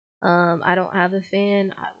 I don't have a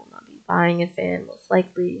fan. I will not be buying a fan, most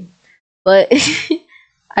likely. But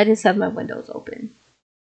I just have my windows open.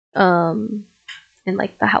 And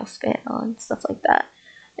like the house fan on, stuff like that.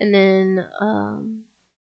 And then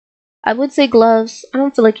I would say gloves. I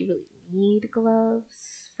don't feel like you really need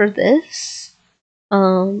gloves for this.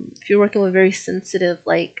 If you're working with very sensitive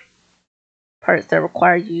like parts that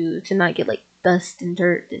require you to not get like dust and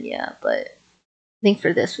dirt, then yeah, but I think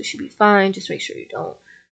for this we should be fine. Just make sure you don't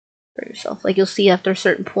hurt yourself. Like you'll see after a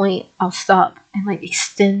certain point I'll stop and like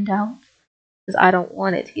extend out because I don't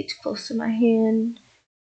want it to get too close to my hand.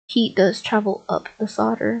 Heat does travel up the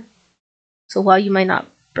solder, so while you might not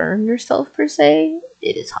burn yourself per se,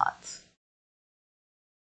 it is hot.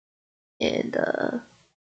 And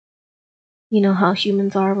you know how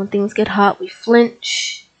humans are, when things get hot we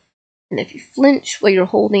flinch. And if you flinch while you're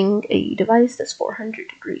holding a device that's 400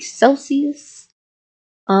 degrees Celsius,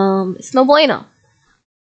 it's no bueno.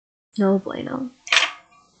 No bueno.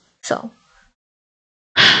 So,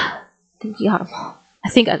 I think you got them all. I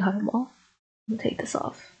think I got them all. I'm gonna take this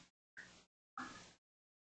off.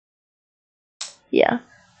 Yeah.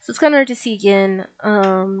 So it's kind of hard to see again.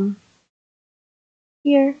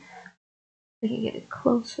 Here. I can get it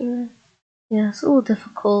closer. Yeah, it's a little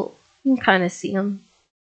difficult. You can kind of see them.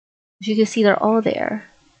 As you can see, they're all there.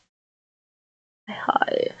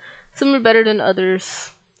 Hi. Some are better than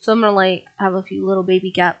others. Some are like have a few little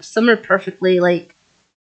baby gaps. Some are perfectly like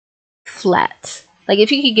flat. Like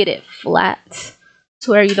if you could get it flat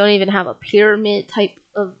to where you don't even have a pyramid type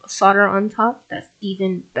of solder on top, that's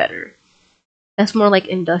even better. That's more like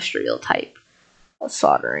industrial type of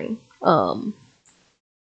soldering. Very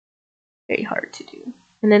hard to do.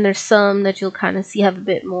 And then there's some that you'll kind of see have a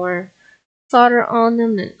bit more solder on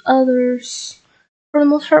them than others. For the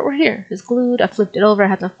most part, we're here. It's glued. I flipped it over. It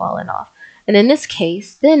hasn't fallen off. And in this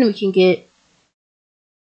case, then we can get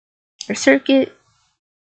our circuit.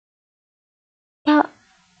 Pop.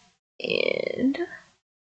 And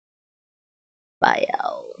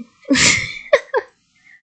bio.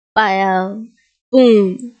 Bio.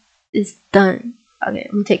 Boom. It's done. Okay,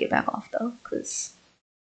 I'm gonna take it back off though, because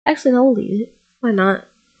actually no, we'll leave it. Why not?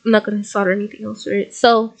 I'm not gonna solder anything else for it.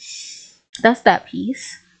 So that's that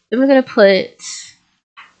piece. Then we're gonna put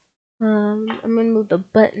I'm gonna move the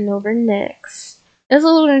button over next. That's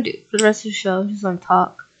what we're gonna do for the rest of the show. Just gonna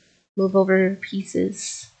talk, move over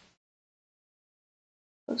pieces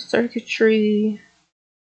of circuitry.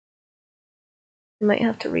 I might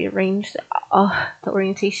have to rearrange the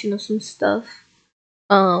orientation of some stuff.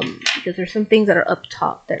 Because there's some things that are up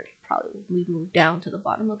top that probably we moved down to the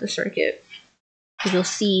bottom of the circuit. As you'll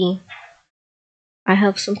see, I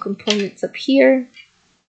have some components up here.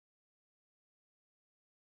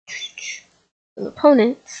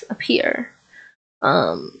 Components up here.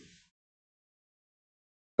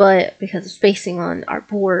 But because of spacing on our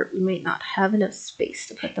board, we may not have enough space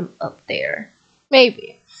to put them up there.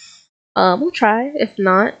 Maybe. We'll try. If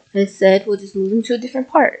not, as I said, we'll just move them to a different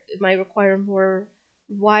part. It might require more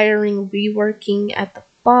wiring, reworking at the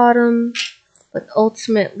bottom, but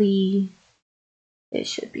ultimately, it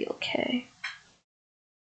should be okay.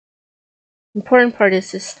 The important part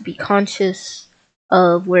is just to be conscious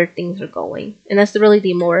of where things are going, and that's the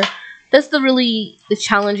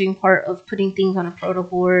challenging part of putting things on a proto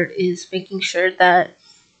board, is making sure that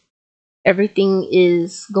everything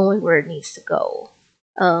is going where it needs to go.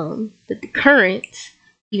 That the current,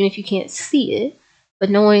 even if you can't see it, but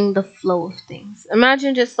knowing the flow of things.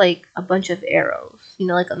 Imagine just like a bunch of arrows, you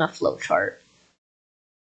know, like on a flow chart.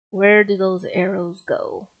 where do those arrows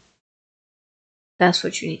go? That's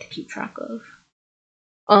what you need to keep track of.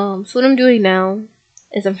 So what I'm doing now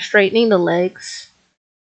is I'm straightening the legs.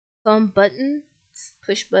 Some buttons,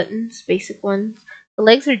 push buttons, basic ones. The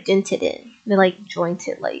legs are dented in. They're like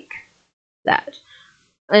jointed like that.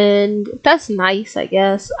 And that's nice, I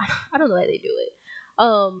guess. I don't know how they do it.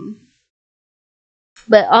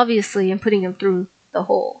 But obviously I'm putting them through the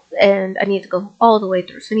hole, and I need to go all the way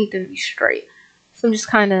through, so I need them to be straight. So I'm just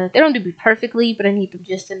kind of, they don't do it perfectly, but I need them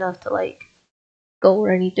just enough to like go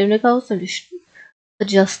where I need them to go. So I'm just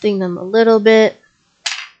adjusting them a little bit.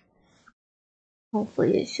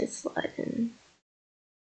 Hopefully it should slide in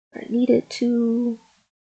where I need it to.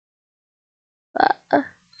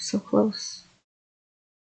 So close.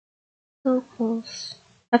 So close.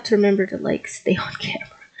 I have to remember to like stay on camera.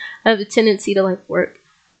 I have a tendency to like work.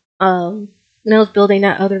 When I was building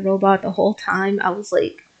that other robot, the whole time I was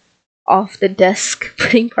like off the desk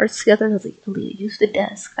putting parts together. I was like, Aleia, use the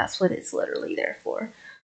desk. That's what it's literally there for.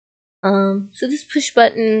 So this push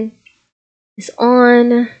button is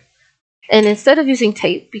on, and instead of using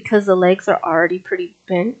tape, because the legs are already pretty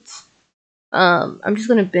bent, I'm just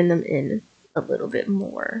gonna bend them in a little bit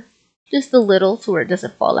more, just a little, so where it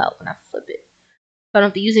doesn't fall out when I flip it. I don't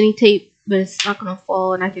have to use any tape, but it's not gonna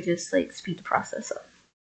fall, and I could just like speed the process up.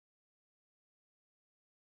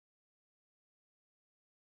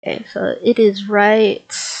 Okay, so it is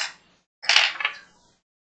right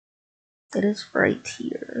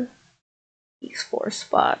here. These 4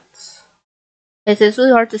 spots. It's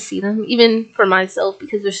really hard to see them, even for myself,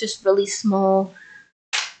 because it's just really small.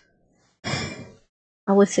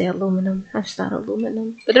 I would say aluminum. That's not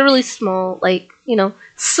aluminum, but they're really small, like, you know,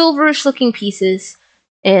 silverish looking pieces.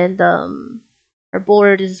 And our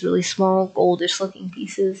board is really small, goldish looking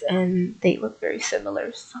pieces, and they look very similar.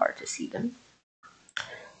 It's hard to see them.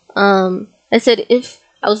 I said if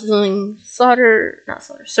I was doing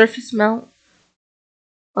surface mount,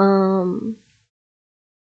 or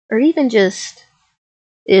even just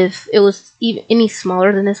if it was even any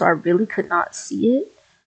smaller than this, or I really could not see it,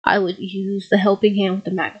 I would use the helping hand with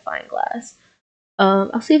the magnifying glass.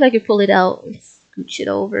 I'll see if I can pull it out and scooch it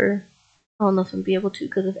over. I don't know if I'll be able to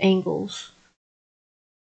because of angles,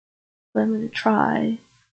 but I'm going to try.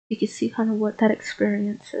 You can see kind of what that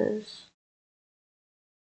experience is.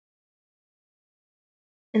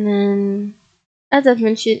 And then, as I've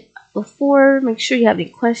mentioned before, make sure you have any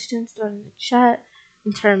questions, throw in the chat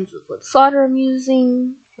in terms of what solder I'm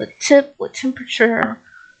using, what tip, what temperature,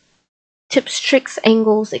 tips, tricks,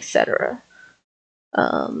 angles, etc.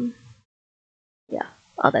 Yeah,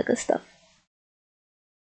 all that good stuff.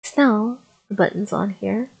 So now the button's on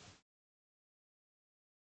here.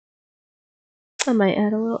 I might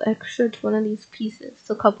add a little extra to one of these pieces,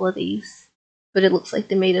 a couple of these, but it looks like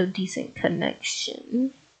they made a decent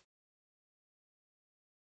connection.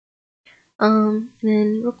 And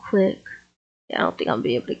then real quick, yeah, I don't think I'll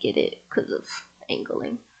be able to get it because of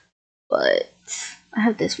angling, but I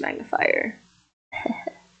have this magnifier.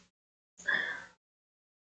 I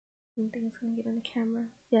don't think it's gonna get in the camera.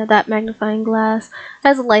 Yeah, that magnifying glass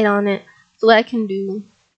has a light on it, so what I can do,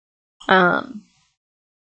 the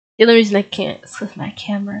only reason I can't is because my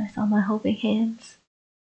camera is on my helping hands.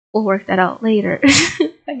 We'll work that out later.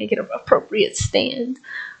 I can get an appropriate stand,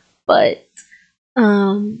 but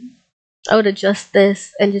I would adjust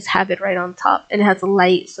this and just have it right on top, and it has a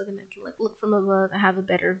light, so then I can like look from above and have a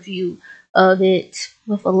better view of it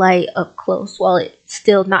with a light up close while it's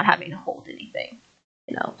still not having to hold anything,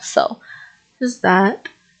 you know. So just that.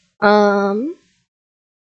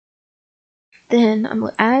 Then I'm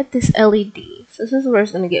gonna add this LED. So this is where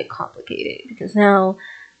it's gonna get complicated, because now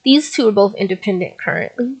these two are both independent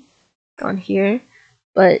currently on here,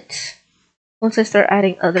 but once I start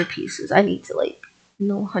adding other pieces, I need to like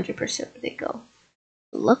know 100% where they go.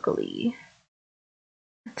 Luckily,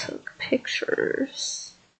 I took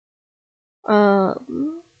pictures.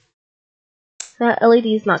 That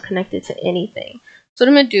LED is not connected to anything. So what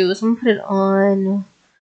I'm gonna do is I'm gonna put it on.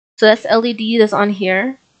 So that's the LED that's on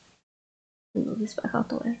here. Move this back out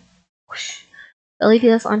the way. Whoosh. The LED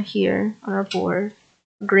that's on here on our board,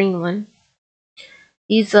 green one.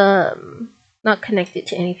 He's not connected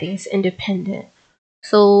to anything. It's independent.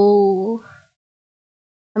 So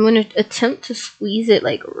I'm gonna attempt to squeeze it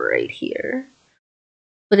like right here,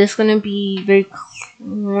 but it's gonna be very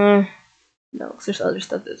no. There's other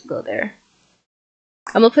stuff that's go there.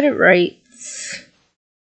 I'm gonna put it right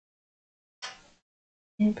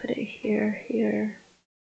and put it here.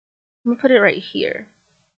 I'm gonna put it right here.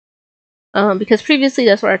 Because previously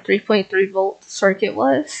that's where our 3.3 volt circuit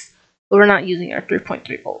was, but we're not using our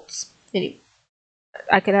 3.3 volts anymore.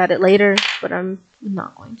 I could add it later, but I'm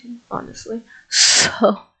not going to, honestly. So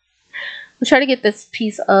we'll try to get this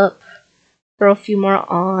piece up, throw a few more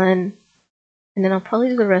on, and then I'll probably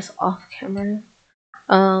do the rest off camera.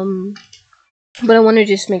 But I want to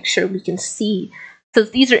just make sure we can see,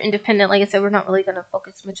 because these are independent. Like I said, we're not really going to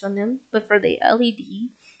focus much on them. But for the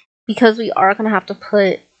LED, because we are going to have to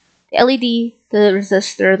put the LED, the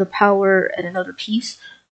resistor, the power, and another piece,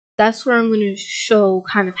 that's where I'm going to show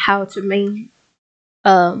kind of how to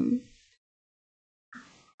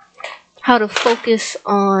how to focus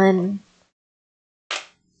on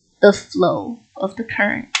the flow of the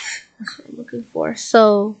current. That's what I'm looking for.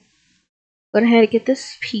 So go ahead and get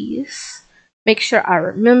this piece. Make sure I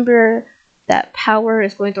remember that power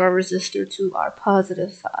is going through our resistor to our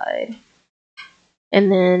positive side.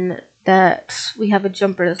 And then that we have a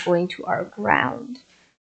jumper that's going to our ground.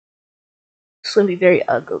 It's going to be very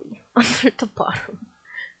ugly under the bottom,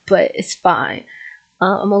 but it's fine.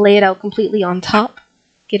 I'm going to lay it out completely on top,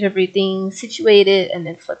 get everything situated, and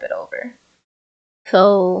then flip it over.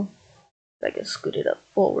 So I can scoot it up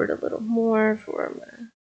forward a little more for where I'm going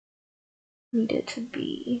to need it to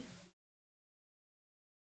be.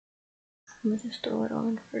 I'm going to just throw it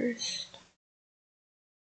on first.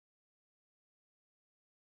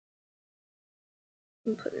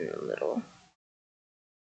 And put it in the middle.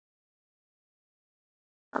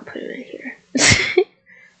 I'll put it right here.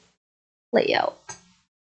 Layout.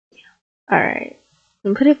 Alright.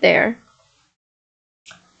 And put it there.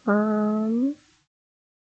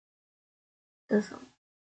 Doesn't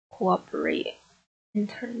cooperate in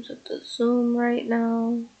terms of the zoom right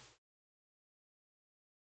now.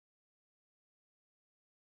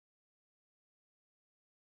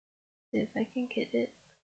 See if I can get it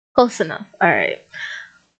close enough. Alright.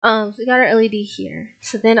 So we got our LED here.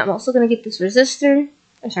 So then I'm also gonna get this resistor.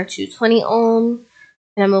 It's our 220 ohm,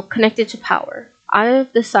 and I'm gonna connect it to power.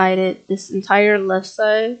 I've decided this entire left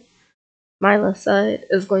side, my left side,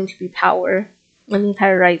 is going to be power, and the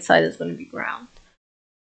entire right side is going to be ground.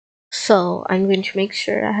 So I'm going to make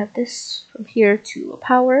sure I have this from here to a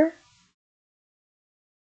power.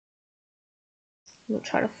 We'll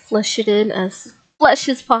try to flush it in as flush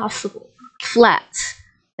as possible. Flat.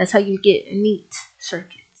 That's how you get neat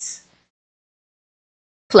circuits.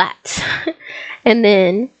 Flat. And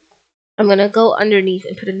then I'm going to go underneath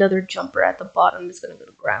and put another jumper at the bottom that's going to go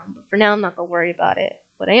to ground. But for now, I'm not going to worry about it.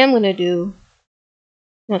 What I am going to do,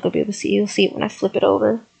 I'm not going to be able to see. You'll see it when I flip it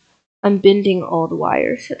over. I'm bending all the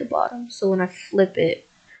wires at the bottom. So when I flip it,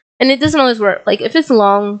 and it doesn't always work. Like if it's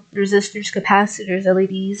long, resistors, capacitors,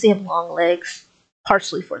 LEDs, they have long legs,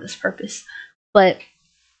 partially for this purpose. But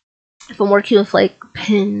if I'm working with like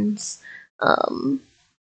pins,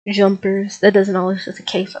 jumpers, that doesn't always be the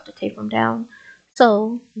case. I have to tape them down.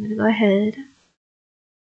 So I'm gonna go ahead,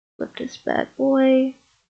 flip this bad boy.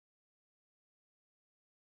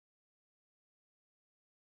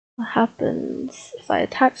 What happens if I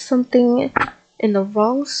attach something in the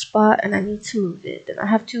wrong spot and I need to move it? Then I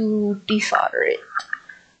have to desolder it.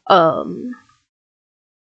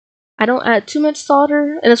 I don't add too much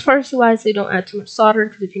solder, and it's partially why I say don't add too much solder,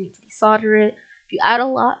 because if you need to desolder it, if you add a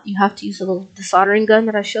lot, you have to use a little desoldering gun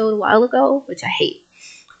that I showed a while ago, which I hate.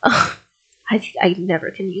 I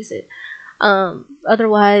never can use it.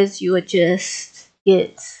 Otherwise, you would just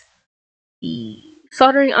get the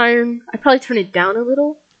soldering iron. I probably turn it down a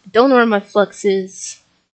little. I don't know where my flux is.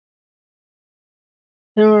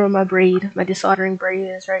 I don't know where my desoldering braid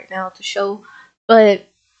is right now to show, but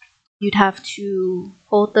you'd have to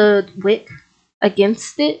hold the wick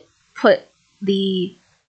against it, put the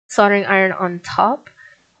soldering iron on top,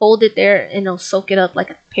 hold it there, and it'll soak it up like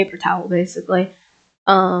a paper towel, basically.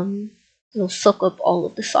 It'll soak up all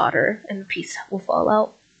of the solder, and the piece will fall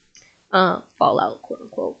out. Quote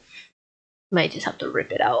unquote. Might just have to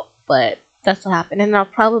rip it out, but that's what happened. And I'll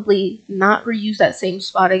probably not reuse that same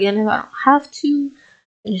spot again if I don't have to,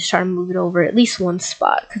 and just try to move it over at least one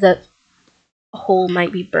spot, because that hole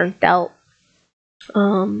might be burnt out,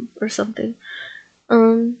 or something.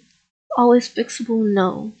 Always fixable?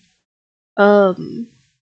 No.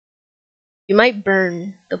 You might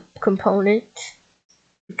burn the component,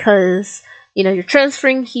 because you're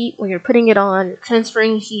transferring heat when you're putting it on, you're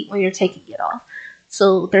transferring heat when you're taking it off.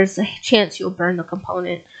 So there's a chance you'll burn the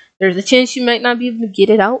component. There's a chance you might not be able to get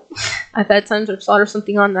it out. I've had times where I've soldered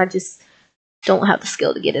something on and I just don't have the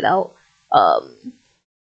skill to get it out.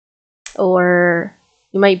 Or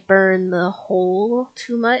you might burn the hole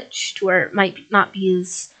too much to where it might not be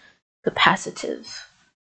as capacitive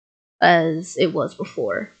as it was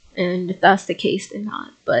before. And if that's the case, then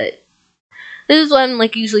not. But this is why I'm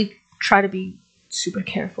usually try to be super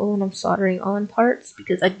careful when I'm soldering on parts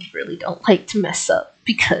because I really don't like to mess up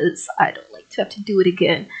because I don't like to have to do it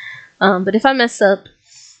again. But if I mess up,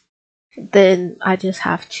 then I just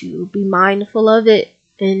have to be mindful of it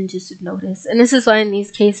and just notice. And this is why in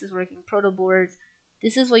these cases working proto boards,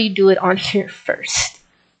 this is why you do it on here first.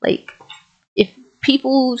 Like, if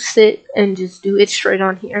people sit and just do it straight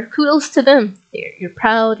on here, kudos to them. You're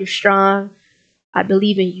proud, you're strong. I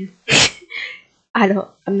believe in you.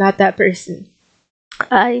 I'm not that person.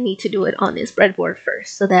 I need to do it on this breadboard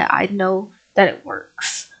first so that I know that it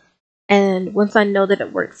works. And once I know that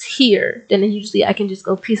it works here, then usually I can just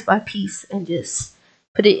go piece by piece and just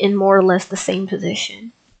put it in more or less the same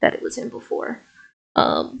position that it was in before.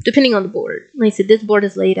 Depending on the board. Like I said, this board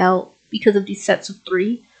is laid out because of these sets of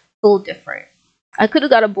 3, a little different. I could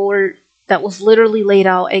have got a board that was literally laid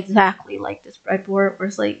out exactly like this breadboard, where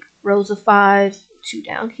it's like rows of 5, 2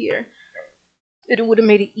 down here. It would have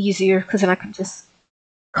made it easier because then I could just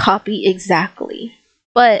copy exactly.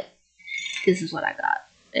 But this is what I got,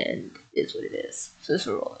 and it's what it is. So this is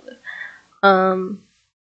roll of it.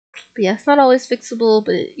 But yeah, it's not always fixable,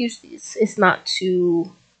 but usually it's not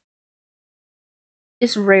too.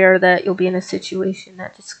 It's rare that you'll be in a situation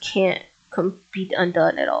that just can't be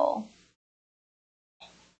undone at all.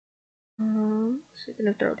 So we're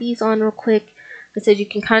gonna throw these on real quick. I said you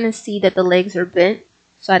can kind of see that the legs are bent,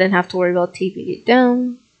 so I didn't have to worry about taping it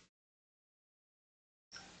down.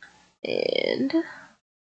 And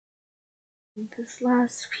this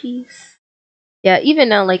last piece. Yeah, even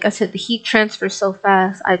now, like I said, the heat transfers so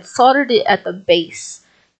fast. I soldered it at the base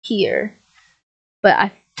here, but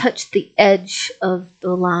I touched the edge of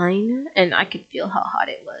the line and I could feel how hot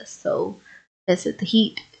it was. So as I said, the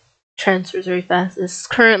heat transfers very fast. It's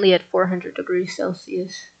currently at 400 degrees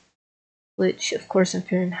Celsius, which of course in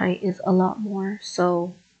Fahrenheit is a lot more.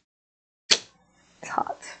 So it's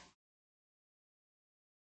hot.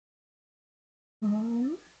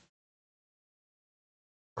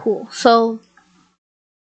 Cool. So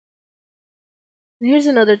here's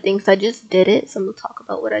another thing. So I just did it. So I'm gonna talk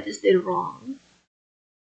about what I just did wrong.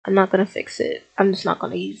 I'm not gonna fix it. I'm just not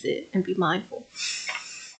gonna use it and be mindful.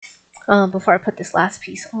 Before I put this last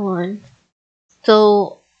piece on.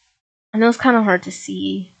 So I know it's kind of hard to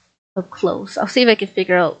see up close. I'll see if I can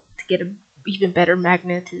figure out to get a even better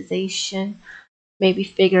magnetization. Maybe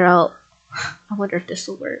figure out. I wonder if this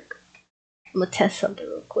will work. I'm gonna test something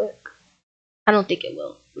real quick. I don't think it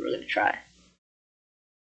will. But we're gonna try.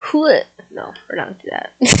 What? No, we're not gonna do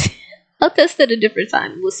that. I'll test it a different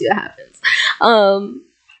time. We'll see what happens.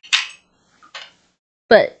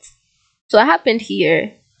 But so what happened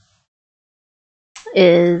here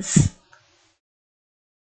is,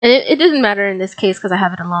 and it doesn't matter in this case because I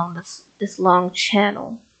have it along this long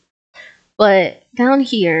channel. But down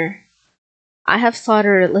here, I have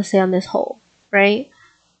soldered, let's say on this hole, right?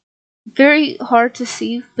 Very hard to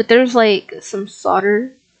see, but there's like some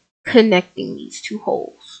solder connecting these 2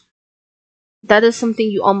 holes. That is something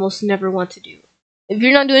you almost never want to do. If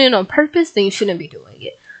you're not doing it on purpose, then you shouldn't be doing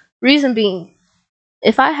it. Reason being,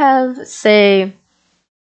 if I have, say,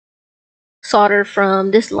 solder from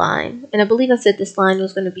this line, and I believe I said this line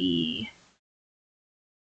was going to be,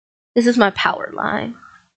 this is my power line,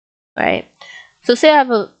 right? So say I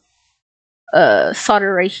have a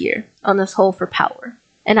solder right here on this hole for power,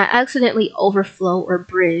 and I accidentally overflow or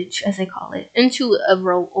bridge, as they call it, into a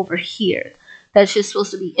row over here that's just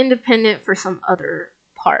supposed to be independent for some other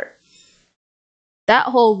part. That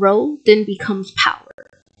whole row then becomes power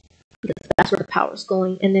because that's where the power is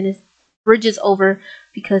going, and then it bridges over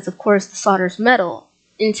because of course the solder is metal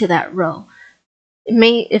into that row.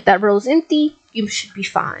 If that row is empty, you should be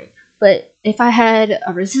fine. But if I had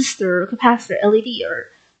a resistor, or capacitor, LED,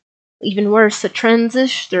 or even worse, a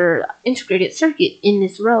transistor integrated circuit in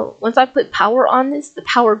this row, once I put power on this, the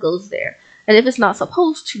power goes there. And if it's not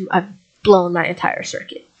supposed to, I've blown my entire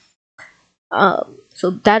circuit. So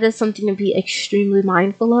that is something to be extremely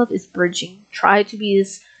mindful of, is bridging. Try to be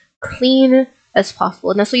as clean as possible.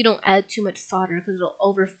 And that's why you don't add too much solder, because it'll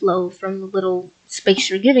overflow from the little space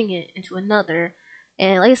you're giving it into another.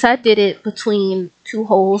 And like I said, I did it between 2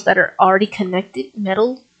 holes that are already connected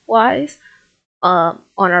metal-wise on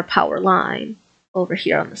our power line over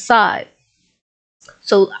here on the side.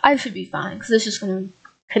 So I should be fine because it's just going to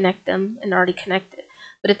connect them and already connected.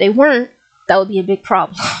 But if they weren't, that would be a big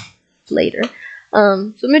problem later. So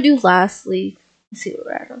I'm going to do lastly, let's see where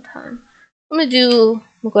we're at on time. We'll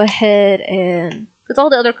go ahead and, because all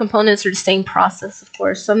the other components are the same process, of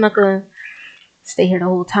course, so I'm not going to stay here the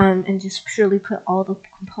whole time and just purely put all the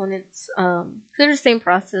components. They're the same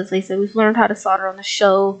process. Like I said, we've learned how to solder on the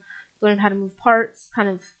show, learned how to move parts, kind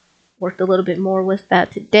of worked a little bit more with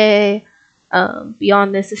that today.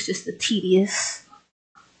 Beyond this, it's just the tedious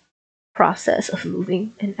process of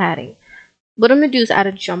moving and adding. What I'm gonna do is add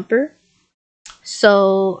a jumper.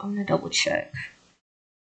 So I'm gonna double check.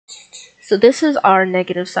 So this is our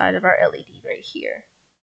negative side of our LED right here.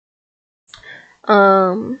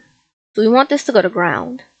 So we want this to go to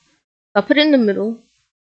ground. I'll put it in the middle.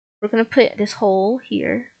 We're gonna put this hole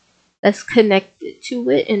here that's connected to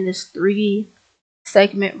it in this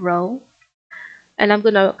 3-segment row. And I'm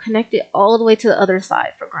gonna connect it all the way to the other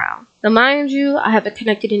side for ground. Now mind you, I haven't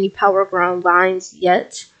connected any power ground lines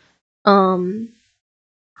yet.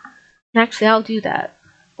 Actually I'll do that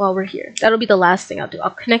while we're here. That'll be the last thing I'll do.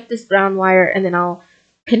 I'll connect this ground wire and then I'll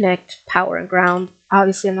connect power and ground.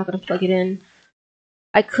 Obviously I'm not gonna plug it in.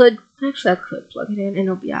 I could plug it in and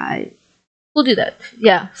it'll be alright. We'll do that.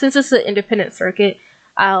 Yeah, since it's an independent circuit,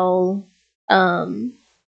 I'll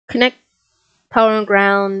connect power and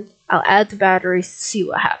ground. I'll add the batteries, see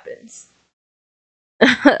what happens.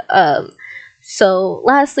 So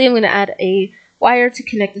lastly, I'm going to add a wire to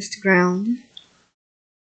connect this to ground.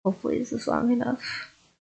 Hopefully this is long enough.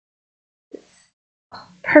 Oh,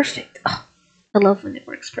 perfect. Oh, I love when it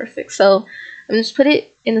works perfect. So I'm just put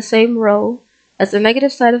it in the same row as the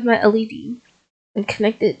negative side of my LED and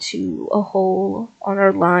connect it to a hole on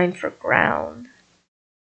our line for ground.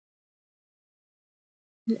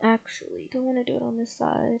 And actually, don't want to do it on this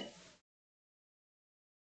side.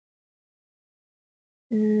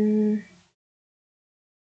 No,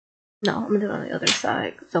 I'm gonna do it on the other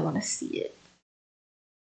side because I want to see it.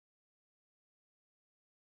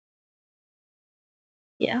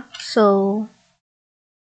 Yeah, so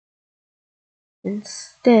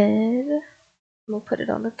instead, I'm gonna put it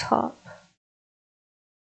on the top.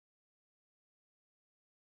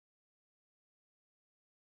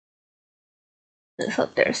 It's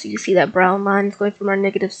up there, so you see that brown line is going from our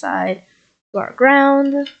negative side to our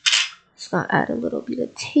ground. Just gonna add a little bit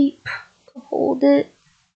of tape to hold it.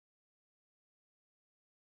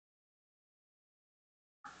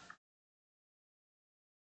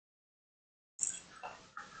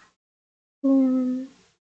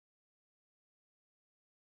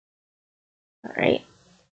 Alright,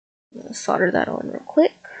 I'm gonna solder that on real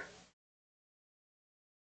quick.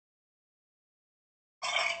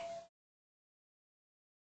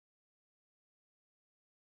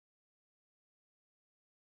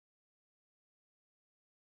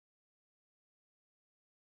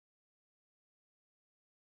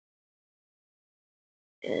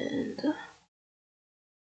 And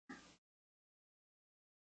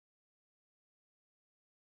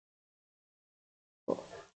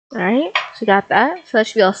alright, so you got that. So that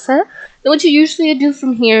should be all set. Then what you usually do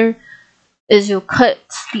from here is you'll cut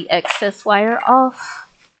the excess wire off.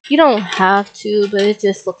 You don't have to, but it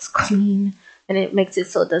just looks clean and it makes it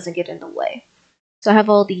so it doesn't get in the way. So I have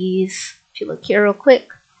all these, if you look here real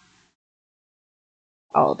quick,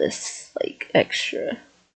 all this like extra.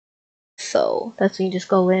 So that's when you just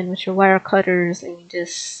go in with your wire cutters and you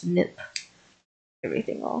just snip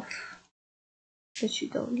everything off that you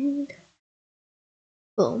don't need.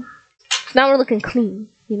 Boom. So now we're looking clean.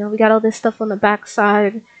 You know, we got all this stuff on the back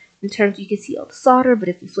side in terms you can see all the solder, but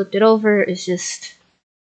if you flipped it over, it's just,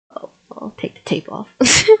 oh, I'll take the tape off.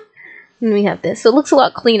 And we have this. So it looks a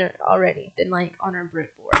lot cleaner already than like on our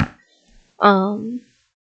breadboard.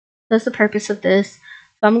 That's the purpose of this.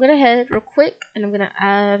 So I'm gonna head real quick and I'm gonna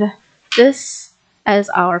add this as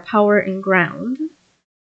our power and ground.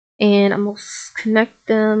 And I'm gonna connect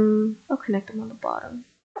them. I'll connect them on the bottom.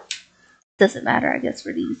 Doesn't matter, I guess,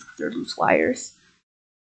 for these because they're loose wires.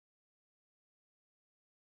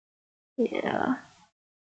 Yeah.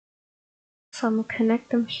 So I'm gonna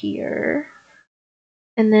connect them here.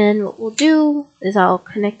 And then what we'll do is I'll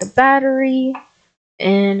connect the battery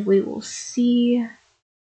and we will see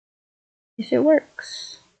if it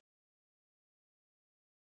works.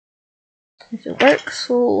 If it works,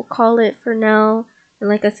 we'll call it for now. And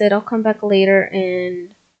like I said, I'll come back later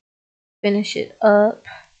and finish it up.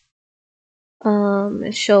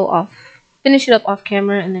 And show off, finish it up off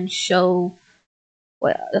camera and then show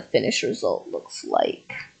what the finished result looks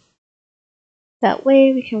like. That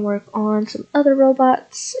way we can work on some other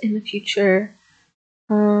robots in the future.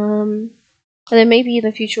 And then maybe in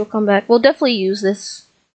the future we'll come back. We'll definitely use this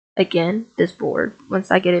again, this board,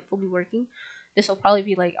 once I get it fully working. This will probably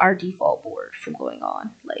be like our default board from going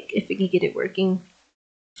on. Like if we can get it working,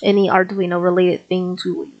 any Arduino related things,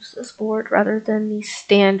 we will use this board rather than the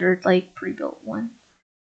standard like pre-built one.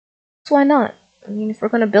 So why not? I mean, if we're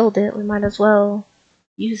gonna build it, we might as well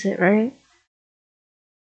use it, right?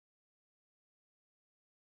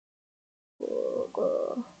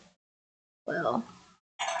 Well,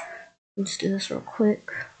 let's do this real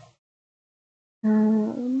quick.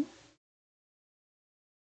 Um,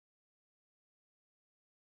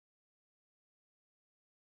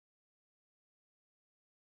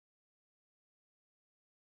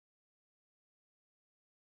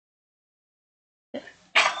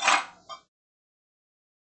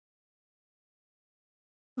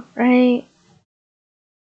 right.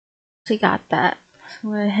 So we got that. So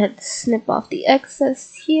I'm gonna head snip off the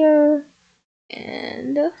excess here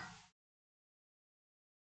and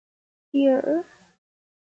here.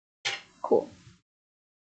 Cool.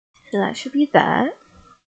 So that should be that.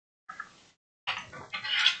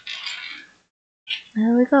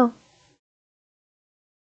 There we go.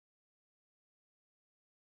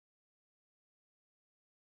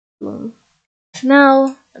 Boom. So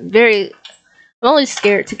now I'm always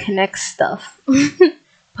scared to connect stuff,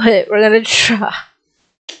 but we're gonna try.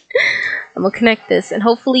 I'm gonna connect this, and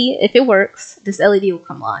hopefully, if it works, this LED will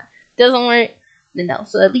come on. If it doesn't work, then no.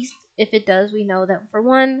 So at least if it does, we know that for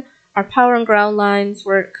one, our power and ground lines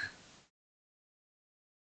work.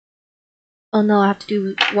 Oh no, I have to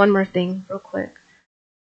do one more thing real quick.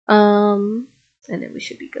 And then we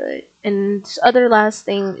should be good. And this other last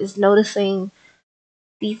thing is noticing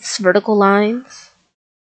these vertical lines.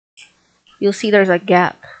 You'll see there's a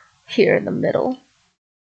gap here in the middle.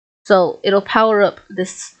 So it'll power up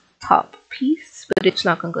this top piece, but it's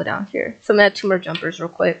not gonna go down here. So I'm gonna add 2 more jumpers real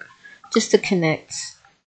quick just to connect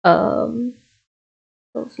those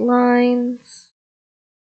lines.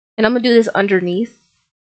 And I'm gonna do this underneath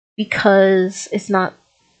because it's not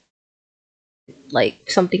like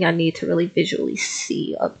something I need to really visually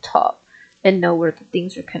see up top and know where the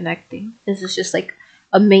things are connecting. This is just like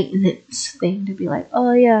a maintenance thing to be like,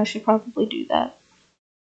 oh yeah, I should probably do that.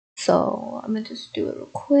 So I'm gonna just do it real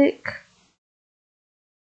quick.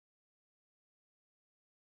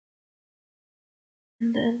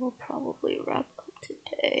 And then we'll probably wrap up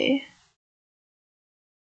today.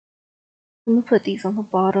 I'm gonna put these on the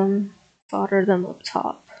bottom, solder them up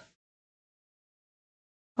top.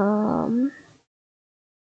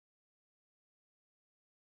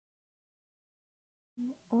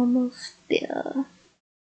 Almost there.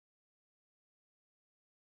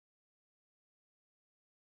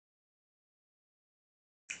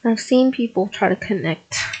 I've seen people try to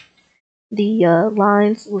connect the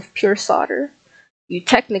lines with pure solder. You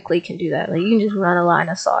technically can do that. Like, you can just run a line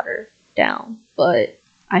of solder down, but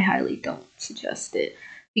I highly don't suggest it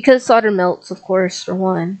because solder melts, of course, for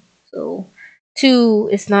one. So, 2,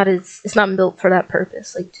 it's not built for that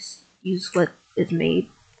purpose. Like, just use what is made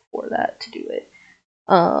for that to do it.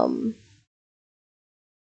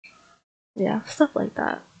 Yeah, stuff like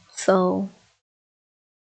that. So,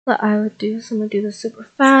 what I would do is I'm gonna do this super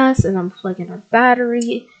fast, and I'm plugging our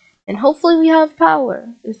battery, and hopefully we have power.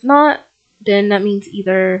 If not, then that means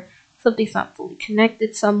either something's not fully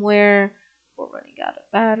connected somewhere, or running out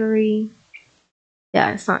of battery.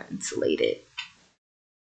 Yeah, it's not insulated.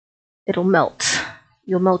 It'll melt.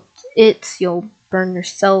 You'll melt it. You'll burn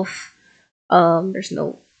yourself. There's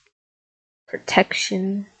no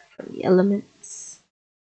protection from the elements,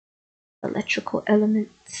 electrical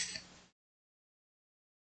elements.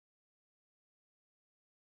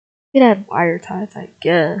 You could add wire ties, I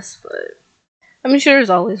guess, but I'm sure there's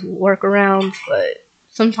always workarounds, but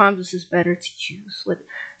sometimes it's just better to use what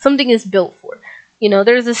something is built for. You know,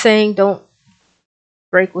 there's a saying, don't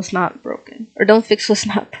break what's not broken, or don't fix what's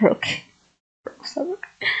not broken.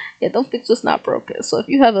 Yeah, don't fix what's not broken. So if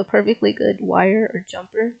you have a perfectly good wire or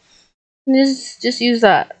jumper, just use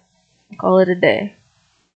that. Call it a day.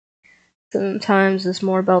 Sometimes it's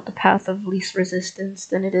more about the path of least resistance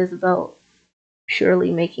than it is about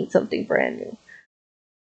purely making something brand new.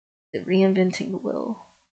 Reinventing the wheel.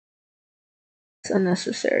 It's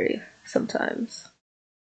unnecessary sometimes.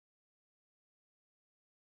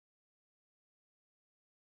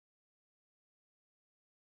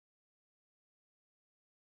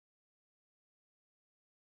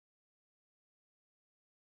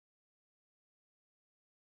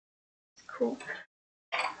 Cool.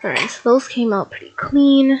 Alright, so those came out pretty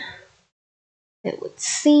clean. It would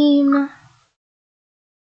seem.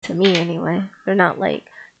 To me, anyway. They're not like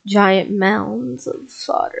giant mounds of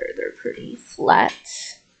solder. They're pretty flat.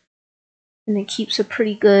 And it keeps a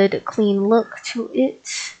pretty good, clean look to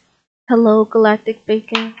it. Hello, Galactic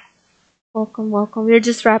Bacon. Welcome, welcome. We're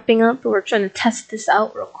just wrapping up, but we're trying to test this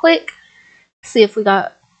out real quick. See if we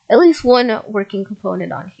got at least one working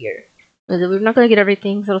component on here. We're not going to get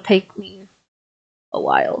everything, so it'll take me a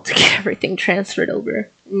while to get everything transferred over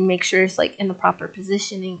and make sure it's like in the proper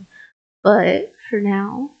positioning. But for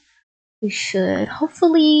now, we should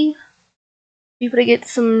hopefully be able to get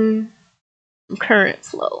some current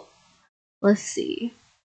flow. Let's see.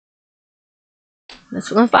 Let's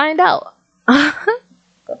gonna find out.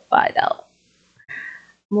 Go find out.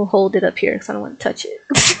 We'll hold it up here because I don't want to touch it.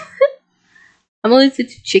 I'm always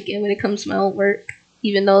such a chicken when it comes to my own work,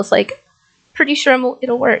 even though it's like pretty sure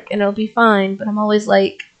it'll work and it'll be fine, but I'm always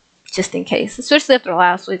like, just in case, especially after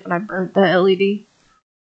last week when I burnt the LED.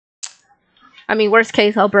 I mean, worst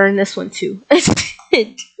case, I'll burn this one too.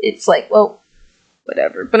 It's like, well,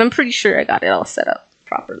 whatever, but I'm pretty sure I got it all set up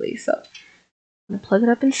properly, so I'm gonna plug it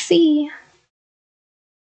up and see.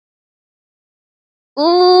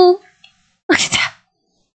 Ooh, look at that.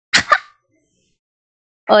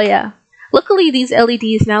 Oh yeah, luckily these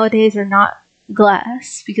LEDs nowadays are not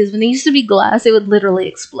glass, because when they used to be glass, it would literally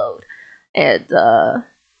explode, and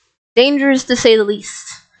dangerous to say the least.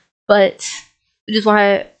 But which is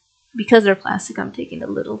why, because they're plastic, I'm taking a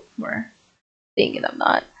little more thing, and I'm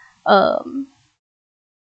not.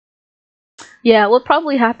 Yeah, what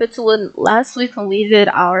probably happened to when last week when we did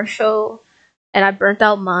our show and I burnt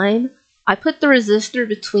out mine, I put the resistor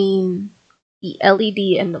between the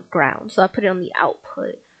LED and the ground, so I put it on the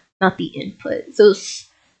output, not the input. So it's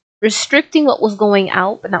restricting what was going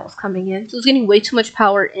out, but not what's coming in. So it was getting way too much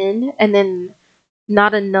power in, and then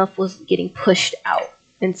not enough was getting pushed out,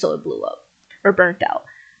 and so it blew up or burnt out.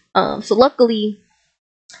 So luckily,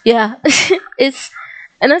 yeah, it's,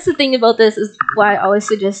 and that's the thing about this, is why I always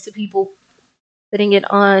suggest to people putting it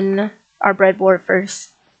on our breadboard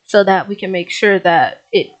first, so that we can make sure that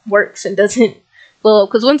it works and doesn't blow up.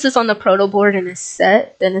 Because once it's on the proto board and it's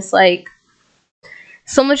set, then it's like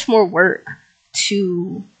so much more work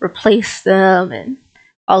to replace them and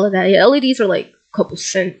all of that. Yeah, LEDs are like a couple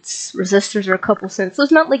cents, resistors are a couple cents, so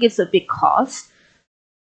it's not like it's a big cost,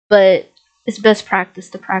 but it's best practice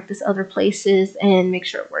to practice other places and make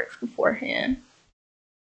sure it works beforehand.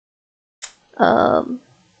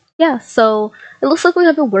 Yeah, so it looks like we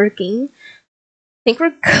have it working. I think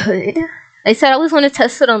we're good. I said I always want to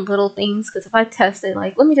test it on little things, because if I test it,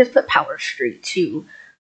 like, let me just put power straight to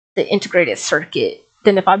the integrated circuit,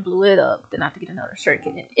 then if I blew it up, then I have to get another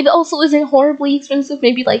circuit. And it also isn't horribly expensive,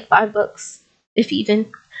 maybe like $5, if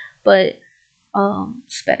even. But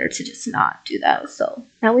it's better to just not do that. So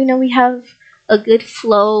now we know we have a good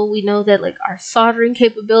flow. We know that like our soldering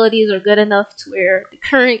capabilities are good enough to where the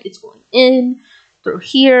current is going in through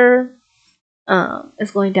here.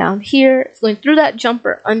 It's going down here. It's going through that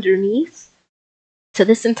jumper underneath to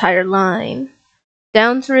this entire line,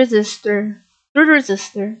 down to resistor, through the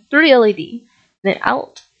resistor, through the LED, then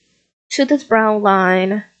out to this brown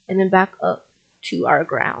line, and then back up to our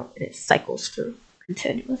ground, and it cycles through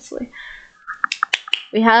continuously.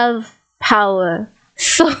 We have power.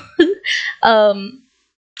 So,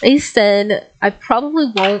 I said I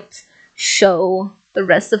probably won't show the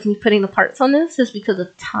rest of me putting the parts on this, just because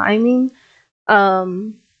of timing.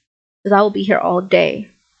 Because I will be here all day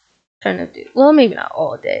trying to do, well, maybe not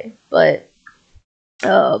all day, but it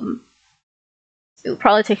will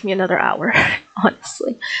probably take me another hour,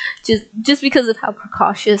 honestly, just because of how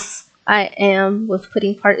precautious I am with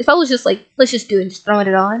putting parts. If I was just like, let's just do it and just throwing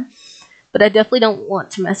it on, but I definitely don't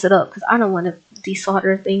want to mess it up, because I don't want to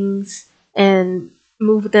desolder things and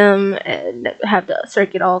move them and have the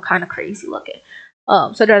circuit all kind of crazy looking.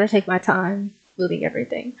 So I'd rather take my time moving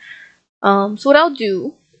everything. So what I'll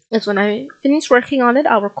do is when I finish working on it,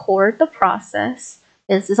 I'll record the process.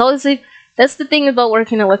 It's always like, that's the thing about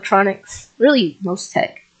working in electronics, really most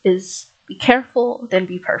tech, is be careful, then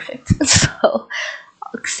be perfect. So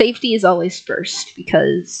safety is always first,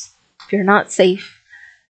 because if you're not safe,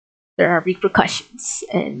 there are repercussions,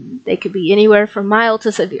 and they could be anywhere from mild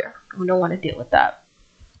to severe. We don't want to deal with that.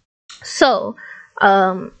 So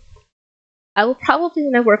I will probably,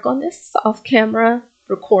 when I work on this off camera,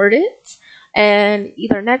 record it, and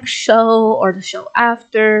either next show or the show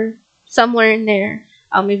after, somewhere in there,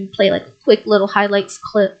 I'll maybe play like a quick little highlights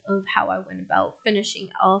clip of how I went about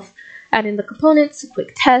finishing off, adding the components, a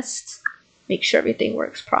quick test, make sure everything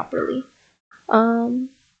works properly.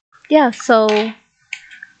 Yeah, so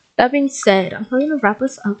that being said, I'm probably gonna wrap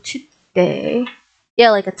this up today. Yeah,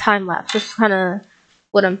 like a time lapse, just kind of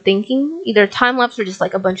what I'm thinking. Either time lapse or just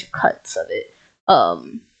like a bunch of cuts of it.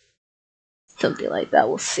 Something like that.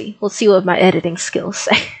 We'll see. We'll see what my editing skills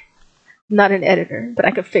say. I'm not an editor, but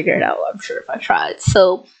I could figure it out, I'm sure, if I tried.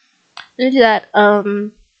 So I'm gonna do that.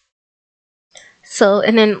 So,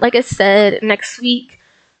 and then like I said, next week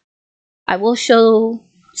I will show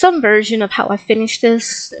some version of how I finish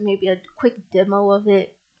this, maybe a quick demo of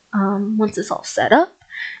it once it's all set up.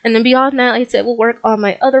 And then beyond that, like I said, we'll work on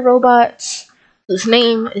my other robots whose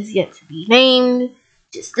name is yet to be named.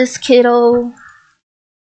 Just this kiddo.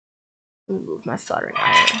 Let me move my soldering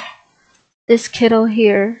iron. This kiddo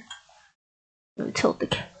here. Let me tilt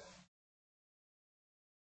the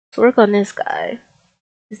So work on this guy.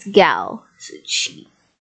 This gal. It's a she.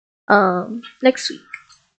 Next week.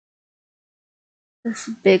 This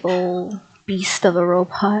big old beast of a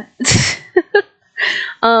robot.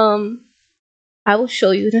 I will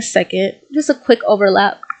show you in a second. Just a quick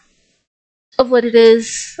overlap of what it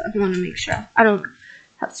is. I want to make sure I don't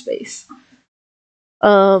have space.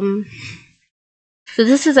 So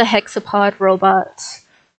this is a hexapod robot.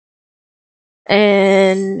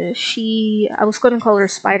 And I was going to call her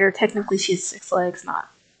Spider. Technically, she has 6 legs, not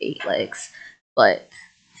 8 legs. But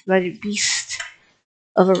it's a beast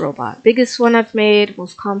of a robot. Biggest one I've made,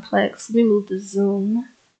 most complex. Let me move the zoom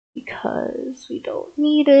because we don't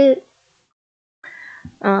need it.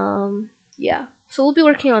 Yeah. So we'll be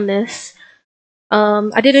working on this.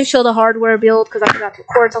 I didn't show the hardware build because I forgot to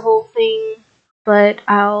record the whole thing. But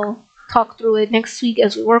I'll talk through it next week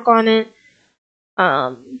as we work on it.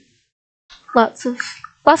 Lots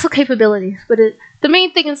of capabilities, but the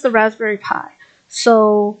main thing is the Raspberry Pi.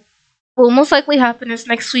 So what will most likely happen is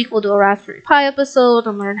next week we'll do a Raspberry Pi episode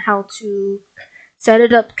and learn how to set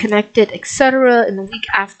it up, connect it, etc. And the week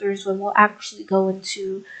after is when we'll actually go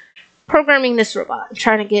into programming this robot and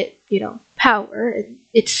trying to get, power. And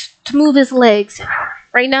it's to move his legs.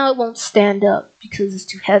 Right now it won't stand up because it's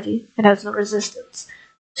too heavy. It has no resistance.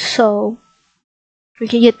 So we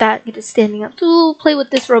can get it standing up to play with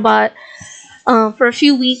this robot for a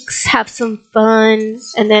few weeks, have some fun,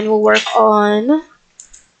 and then we'll work on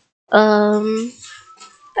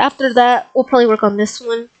after that we'll probably work on this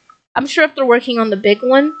one. I'm sure after working on the big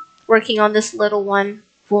one, working on this little one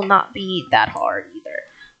will not be that hard either.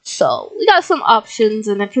 So we got some options,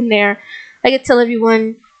 and then from there I can tell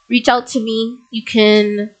everyone, reach out to me. You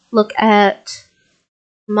can look at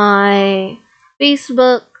my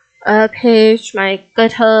Facebook page, my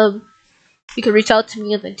GitHub. You can reach out to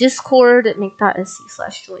me on the Discord at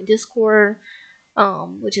make.sc/join Discord,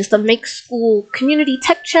 which is the Make School Community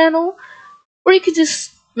Tech channel. Or you could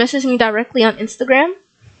just message me directly on Instagram,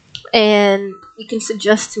 and you can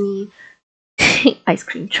suggest to me ice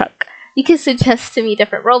cream truck. You can suggest to me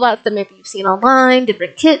different robots that maybe you've seen online,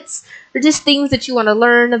 different kits, or just things that you want to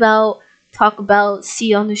learn about, talk about,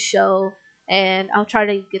 see on the show. And I'll try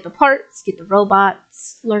to get the parts, get the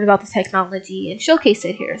robots, learn about the technology, and showcase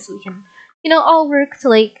it here so we can, all work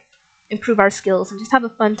to improve our skills and just have a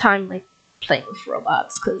fun time playing with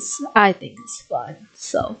robots, because I think it's fun.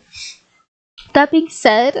 So that being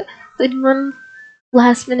said, anyone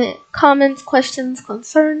last minute comments, questions,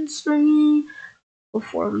 concerns for me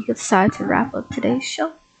before we decide to wrap up today's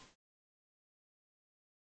show?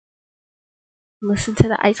 Listen to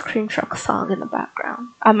the ice cream truck song in the background.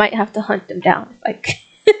 I might have to hunt them down if I can.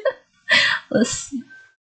 Listen.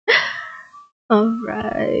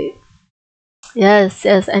 Alright. Yes,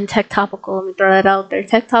 and Tech Topical. Let me throw that out there.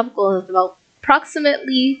 Tech Topical is about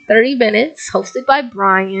approximately 30 minutes, hosted by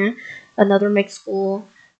Brian, another Make School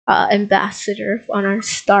ambassador on our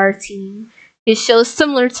STAR team. His show is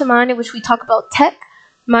similar to mine, in which we talk about tech.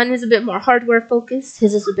 Mine is a bit more hardware focused.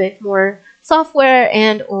 His is a bit more software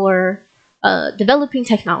and or developing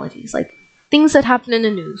technologies, like things that happen in the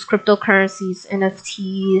news, cryptocurrencies,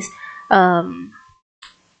 NFTs,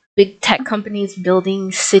 big tech companies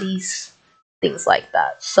building cities, things like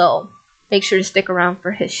that. So make sure to stick around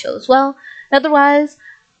for his show as well. Otherwise,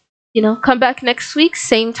 come back next week,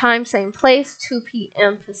 same time, same place, 2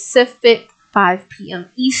 p.m. Pacific, 5 p.m.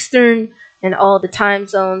 Eastern, and all the time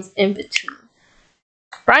zones in between.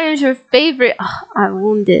 Brian's your favorite. Oh, I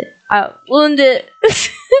wound it.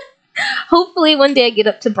 Hopefully one day I get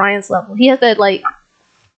up to Brian's level. He has that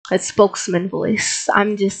a spokesman voice.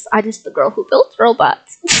 I just the girl who built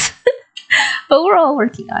robots. But we're all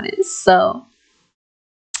working on it. So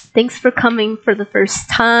thanks for coming for the first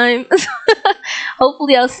time.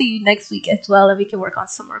 Hopefully I'll see you next week as well, and we can work on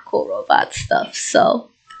some more cool robot stuff. So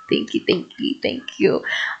thank you.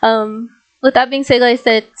 With that being said, like I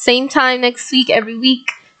said, same time next week, every week.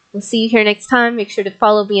 We'll see you here next time. Make sure to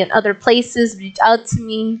follow me in other places, reach out to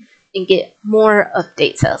me, and get more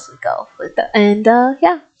updates as we go.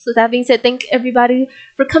 So that being said, thank everybody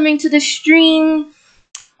for coming to the stream.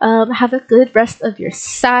 Have a good rest of your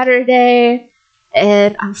Saturday,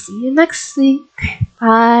 and I'll see you next week.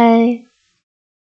 Bye.